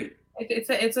theory. It's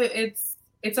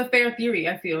a fair theory.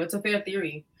 I feel it's a fair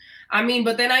theory. I mean,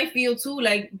 but then I feel too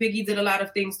like Biggie did a lot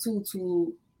of things too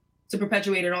to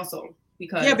perpetuate it also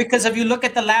because if you look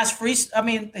at the last I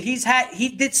mean, he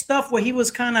did stuff where he was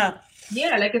kind of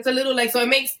like it's a little like, so it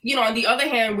makes, you know, on the other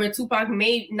hand, where Tupac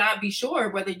may not be sure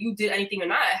whether you did anything or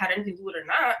not, had anything to do with it or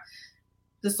not,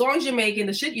 the songs you're making,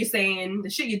 the shit you're saying, the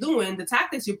shit you're doing, the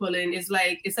tactics you're pulling is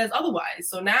like, it says otherwise.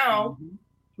 So now. Mm-hmm.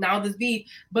 Now this beef,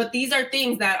 but these are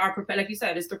things that are, like you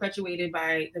said, it's perpetuated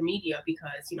by the media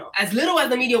because, you know, as little as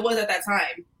the media was at that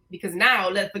time, because now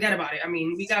let's forget about it. I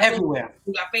mean, we got everywhere.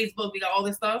 We got Facebook, we got all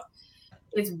this stuff.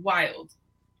 It's wild.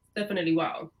 Definitely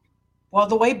wild. Well,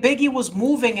 the way Biggie was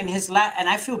moving in his and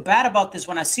I feel bad about this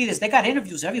when I see this, they got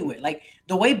interviews everywhere. Like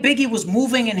the way Biggie was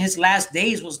moving in his last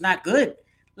days was not good.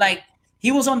 Like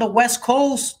he was on the West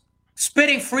Coast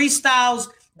spitting freestyles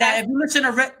that if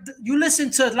you listen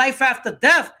to Life After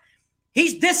Death,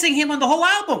 he's dissing him on the whole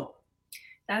album.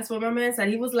 That's what my man said.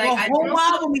 He was like, the whole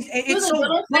album. It's so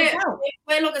that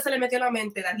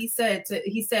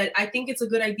he said, I think it's a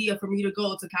good idea for me to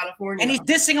go to California. And he's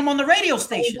dissing him on the radio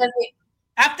station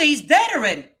after he's dead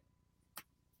already.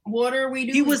 What are we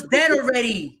doing? He was dead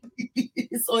already.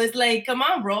 So it's like, come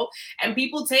on, bro. And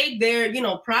people take their, you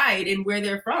know, pride in where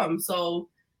they're from. So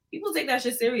people take that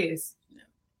shit serious.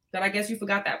 But I guess you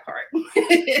forgot that part.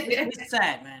 It's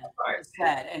sad, man. It's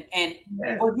sad. And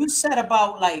what you said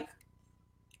about, like,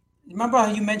 remember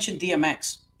how you mentioned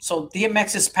DMX? So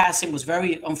DMX's passing was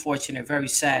very unfortunate, very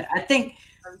sad. I think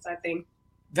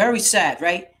very sad,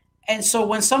 right? And so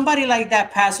when somebody like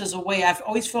that passes away, I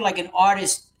always feel like an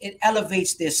artist, it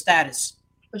elevates their status.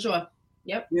 For sure.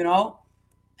 Yep. You know?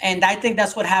 And I think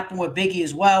that's what happened with Biggie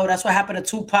as well. That's what happened to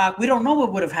Tupac. We don't know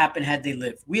what would have happened had they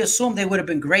lived. We assume they would have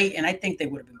been great, and I think they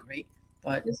would have been great.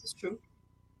 But this is true.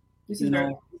 This is very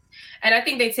true. And I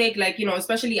think they take, like, you know,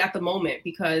 especially at the moment,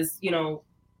 because, you know,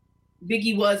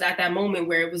 Biggie was at that moment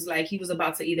where it was like he was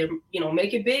about to either, you know,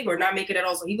 make it big or not make it at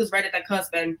all. So he was right at that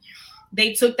cusp, and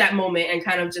they took that moment and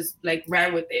kind of just like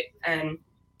ran with it, and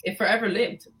it forever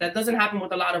lived. That doesn't happen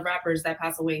with a lot of rappers that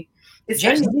pass away.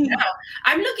 Especially now.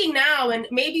 I'm looking now, and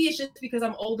maybe it's just because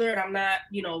I'm older and I'm not,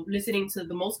 you know, listening to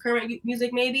the most current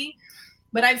music, maybe.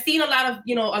 But I've seen a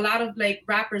lot of like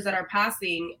rappers that are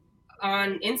passing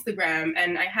on Instagram,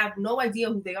 and I have no idea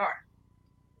who they are.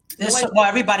 Well,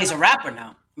 everybody's a rapper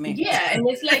now. I mean, yeah, and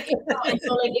it's like,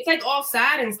 it's like all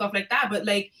sad and stuff like that, but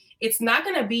like it's not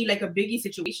gonna be like a Biggie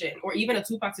situation or even a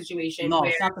Tupac situation. No,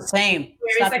 it's not the same.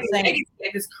 It's not like the same. Legacy,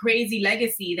 like this crazy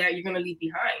legacy that you're gonna leave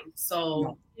behind.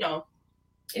 So you know,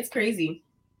 it's crazy.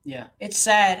 Yeah, it's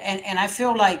sad, and I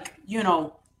feel like, you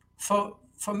know, for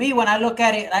me, when I look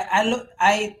at it,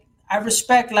 I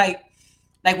respect like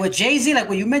with Jay-Z, like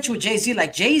when you mentioned with Jay-Z,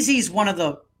 like Jay-Z is one of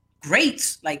the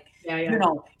greats. Like, you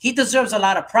know, he deserves a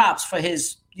lot of props for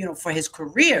his, you know, for his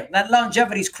career. That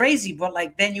longevity is crazy, but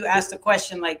like then you ask the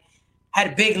question, like,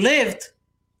 had Big lived,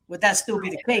 would that still be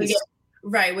the case?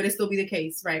 Right, would it still be the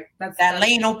case? Right, that's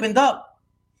lane opened up.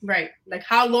 Right, like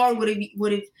how long would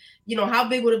it, you know, how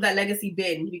big would have that legacy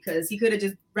been? Because he could have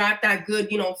just rapped that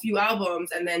good, you know, few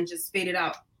albums and then just faded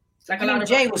out. Like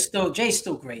Jay's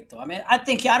still great though. I mean, I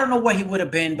don't know what he would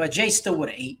have been, but Jay still would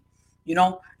have ate. You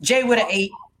know, Jay would have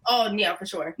ate. Oh yeah, for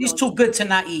sure. He's too good to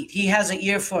not eat. He has an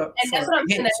ear for. And that's what I'm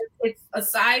saying. It's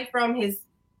aside from his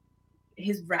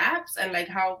raps and like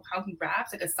how he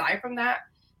raps, like aside from that,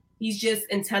 he's just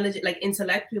intelligent, like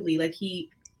intellectually, like he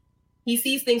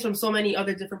sees things from so many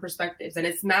other different perspectives, and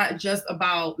it's not just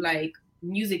about like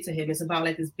music to him. It's about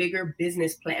like this bigger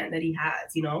business plan that he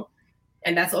has, you know.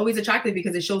 And that's always attractive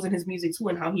because it shows in his music too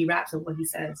and how he raps and what he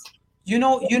says. You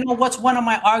know what's one of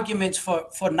my arguments for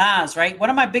Nas, right?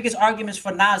 One of my biggest arguments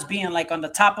for Nas being like on the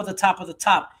top of the top of the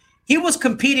top. He was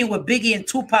competing with Biggie and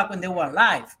Tupac when they were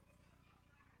alive.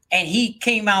 And he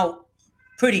came out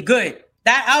pretty good.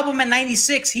 That album in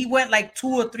 96, he went like 2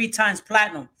 or 3 times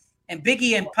platinum. And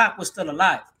Biggie and Pac were still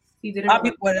alive. He did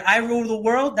it. When I Rule the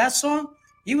World, that song,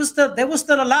 they were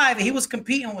still alive and he was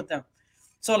competing with them.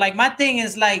 So like my thing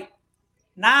is like,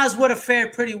 Nas would have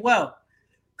fared pretty well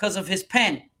because of his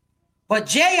pen. But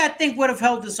Jay, I think, would have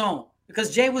held his own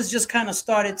because Jay was just kind of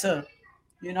started to,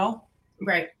 you know?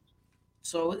 Right.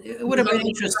 So it would have been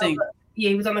interesting. Yeah,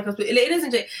 he was on the cusp. It is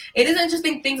an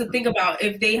interesting thing to think about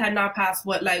if they had not passed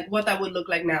what that would look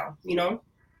like now, you know?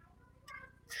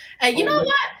 And you know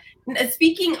what?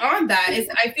 Speaking on that,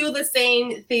 I feel the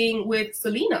same thing with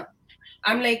Selena.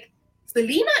 I'm like,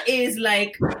 Selena is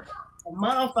like a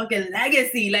motherfucking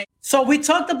legacy. Like, so we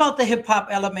talked about the hip hop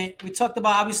element. We talked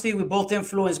about, obviously we're both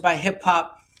influenced by hip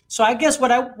hop. So I guess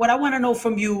what I want to know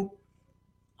from you,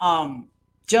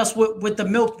 just with the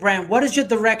Milk brand, what is your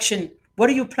direction? What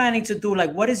are you planning to do?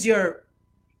 Like, what is your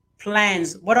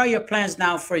plans? What are your plans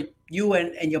now for you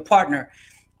and your partner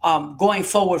going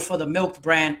forward for the Milk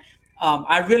brand?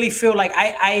 I really feel like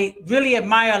I really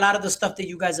admire a lot of the stuff that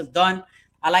you guys have done.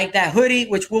 I like that hoodie,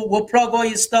 which we'll plug all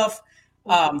your stuff.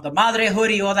 The Madre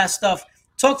hoodie, all that stuff.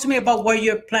 Talk to me about where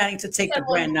you're planning to take the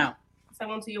brand now. Send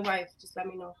one to your wife. Just let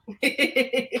me know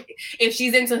if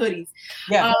she's into hoodies.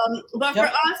 Yeah. But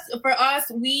for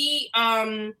us, we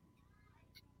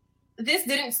this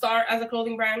didn't start as a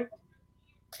clothing brand.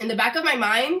 In the back of my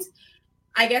mind,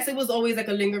 I guess it was always like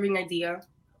a lingering idea.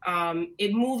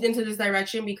 It moved into this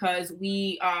direction because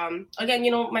we, again,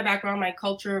 you know, my background, my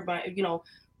culture, but you know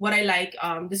what I like.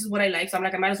 This is what I like, so I'm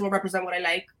like, I might as well represent what I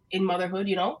like in motherhood,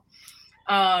 you know.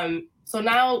 So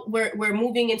now we're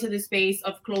moving into the space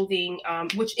of clothing,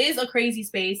 which is a crazy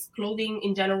space. Clothing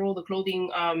in general, the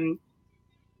clothing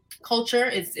culture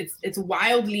it's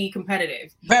wildly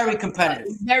competitive. Very competitive.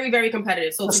 Very, very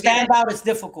competitive. So to stand out is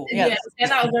difficult. Yeah,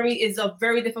 stand out is a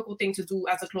very difficult thing to do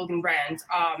as a clothing brand.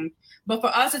 But for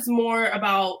us, it's more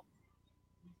about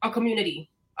a community.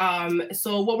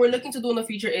 So what we're looking to do in the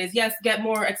future is, yes, get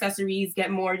more accessories,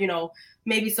 get more, you know,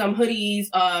 maybe some hoodies,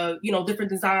 you know, different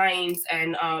designs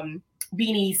and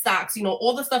beanies, socks, you know,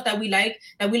 all the stuff that we like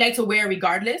to wear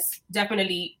regardless.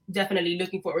 Definitely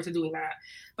looking forward to doing that.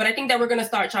 But I think that we're going to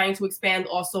start trying to expand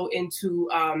also into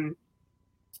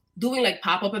doing like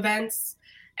pop-up events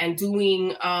and doing,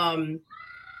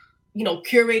 you know,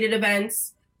 curated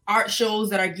events, art shows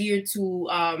that are geared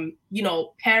to, you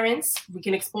know, parents. We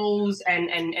can expose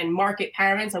and market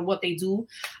parents and what they do.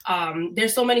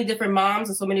 There's so many different moms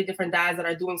and so many different dads that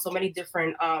are doing so many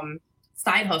different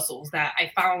side hustles that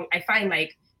I find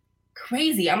like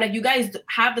crazy. I'm like, you guys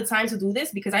have the time to do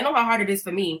this? Because I know how hard it is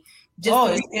for me.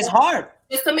 It's hard.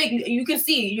 Just to make, you can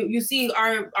see, you see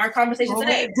our conversation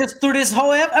today. Just through this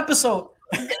whole episode.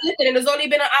 Listen, and it's only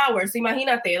been an hour. So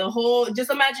imagínate, just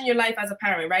imagine your life as a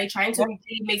parent, right? Trying to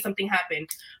really make something happen.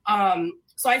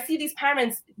 So I see these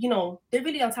parents, they're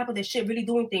really on top of their shit, really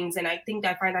doing things. And I find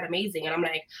that amazing. And I'm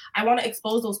like, I want to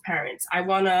expose those parents. I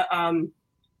want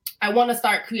to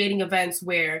start creating events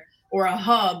or a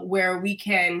hub where we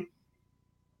can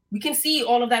see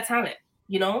all of that talent.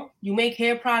 You make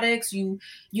hair products, you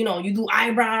do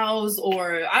eyebrows,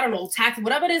 or I don't know, tax,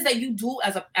 whatever it is that you do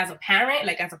as a parent,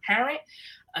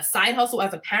 a side hustle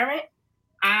as a parent.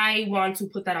 I want to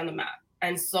put that on the map.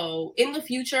 And so in the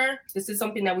future, this is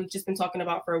something that we've just been talking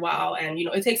about for a while. And,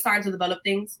 it takes time to develop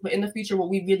things. But in the future, what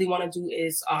we really want to do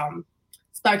is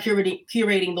start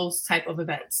curating those type of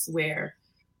events where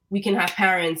we can have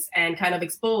parents and kind of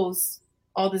expose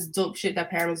all this dope shit that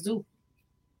parents do.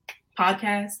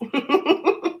 Podcast.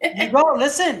 You go.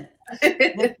 Listen,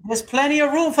 there's plenty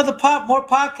of room for more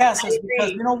podcasters,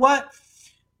 because you know what?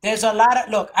 There's a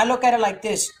lot of, I look at it like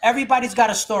this. Everybody's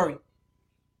got a story.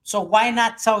 So why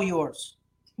not tell yours?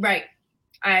 Right.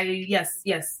 Yes,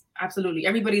 absolutely.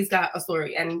 Everybody's got a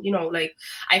story. And,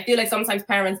 I feel like sometimes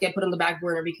parents get put on the back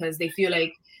burner because they feel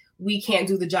like we can't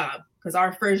do the job, because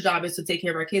our first job is to take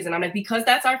care of our kids. And I'm like, because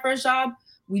that's our first job,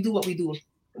 we do what we do.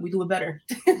 We do it better.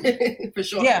 For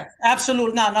sure. Yeah,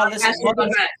 absolutely. No, listen.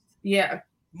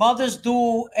 Mothers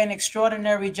do an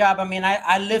extraordinary job. I mean,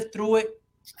 I lived through it.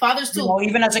 Fathers too.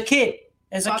 Even as a kid.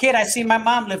 I see my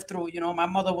mom live through. My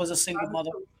mother was a single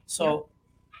mother. So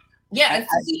yeah,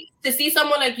 to see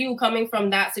someone like you coming from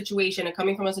that situation, and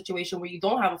coming from a situation where you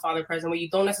don't have a father present, where you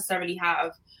don't necessarily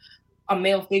have a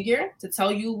male figure to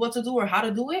tell you what to do or how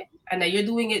to do it, and that you're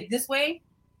doing it this way.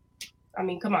 I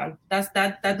mean, come on,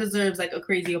 that deserves like a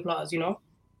crazy applause,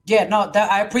 Yeah, no,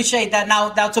 I appreciate that. Now,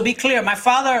 to be clear, my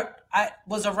father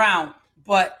was around,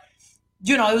 but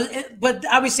but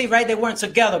obviously, right, they weren't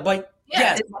together. But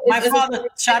my father.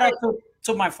 Shout out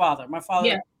to my father. My father.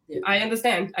 Yeah, I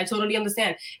understand. I totally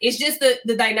understand. It's just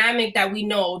the dynamic that we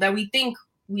know, that we think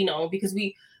we know, because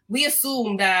we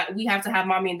assume that we have to have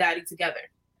mommy and daddy together,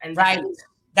 and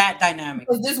that dynamic.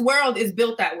 Because this world is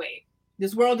built that way.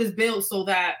 This world is built so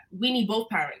that we need both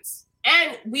parents,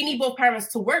 and we need both parents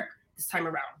to work this time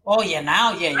around. Oh yeah,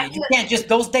 now yeah. You can't just,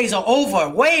 those days are over,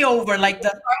 way over. Like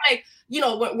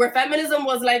where feminism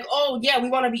was like, oh yeah, we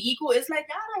want to be equal. It's like,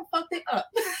 y'all don't fucked it up.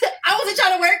 I wasn't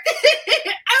trying to work.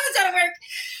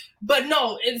 But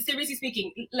no, seriously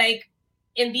speaking, like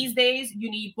in these days,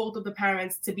 you need both of the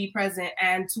parents to be present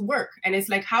and to work. And it's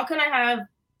like, how can I have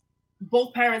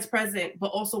both parents present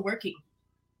but also working?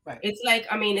 Right. It's like,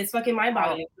 I mean, it's fucking mind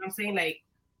boggling. You know what I'm saying? Like,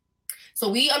 so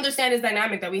we understand this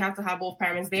dynamic that we have to have both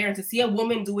parents there, and to see a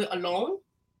woman do it alone,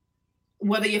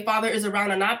 whether your father is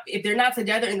around or not, if they're not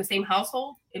together in the same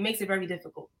household, it makes it very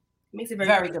difficult. It makes it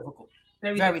very difficult.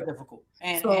 Very difficult.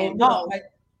 And No,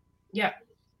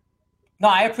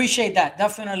 I appreciate that,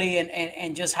 definitely,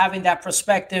 and just having that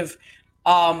perspective.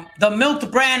 The Milk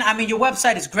brand, I mean, your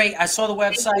website is great. I saw the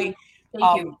website.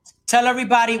 Thank you. Tell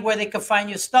everybody where they can find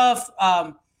your stuff.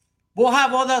 We'll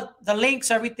have all the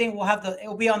links, everything.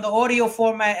 It'll be on the audio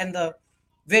format and the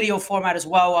video format as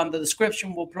well. On the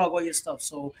description, we'll plug all your stuff.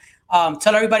 So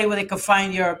tell everybody where they can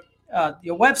find your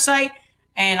website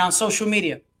and on social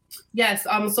media. Yes.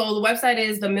 So the website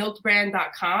is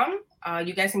themilkbrand.com.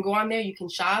 You guys can go on there. You can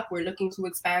shop. We're looking to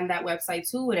expand that website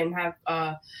too, and have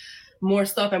more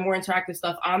stuff and more interactive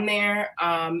stuff on there.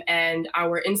 And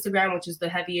our Instagram, which is the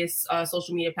heaviest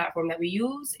social media platform that we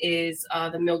use, is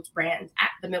the Milk Brand, at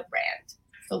the Milk Brand.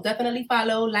 So definitely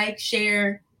follow, like,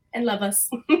 share, and love us.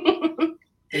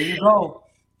 There you go.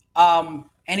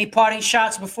 Any parting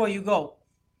shots before you go?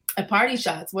 A party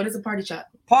shots. What is a party shot?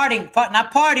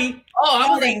 Not party.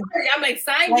 Oh, I'm like,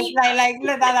 sign me.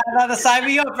 Like, sign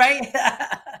me up, right?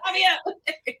 Sign me up.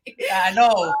 I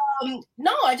know.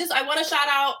 No, I want to shout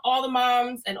out all the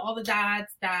moms and all the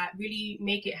dads that really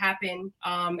make it happen,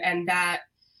 and that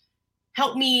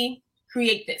helped me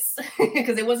create this,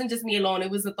 because it wasn't just me alone. It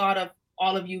was the thought of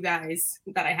all of you guys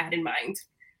that I had in mind.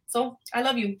 So I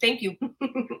love you. Thank you.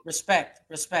 Respect,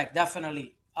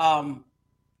 definitely.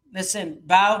 Listen,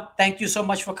 Bao, thank you so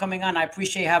much for coming on. I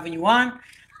appreciate having you on.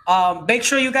 Make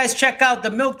sure you guys check out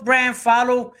the Milk Brand.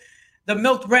 Follow the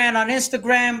Milk Brand on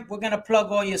Instagram. We're going to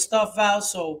plug all your stuff out.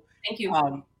 So thank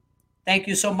you. Thank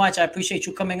you so much. I appreciate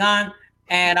you coming on.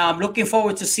 And I'm looking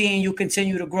forward to seeing you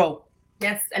continue to grow.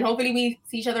 Yes. And hopefully we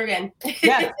see each other again.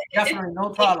 Yeah, definitely. No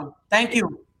problem. Thank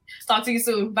you. Talk to you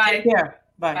soon. Bye. Take care.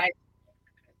 Bye. Bye.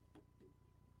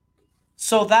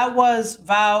 So that was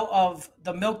Val of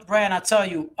the Milk brand. I tell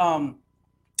you,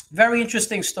 very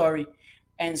interesting story.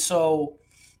 And so,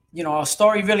 you know, a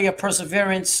story really of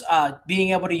perseverance, being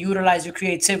able to utilize your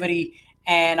creativity,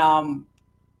 and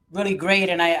really great.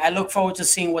 And I look forward to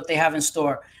seeing what they have in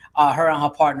store, her and her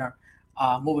partner,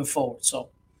 moving forward.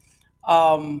 So,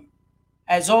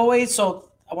 as always,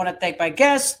 so I want to thank my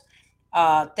guests.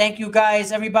 Thank you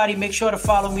guys, everybody. Make sure to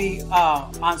follow me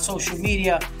on social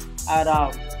media at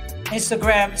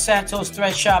Instagram, Santos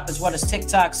Thread Shop, as well as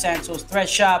TikTok, Santos Thread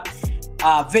Shop.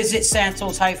 Visit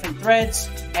Santos-Threads.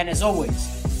 And as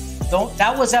always,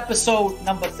 that was episode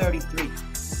number 33.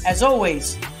 As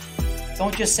always,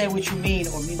 don't just say what you mean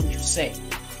or mean what you say.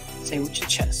 Say with your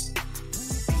chest.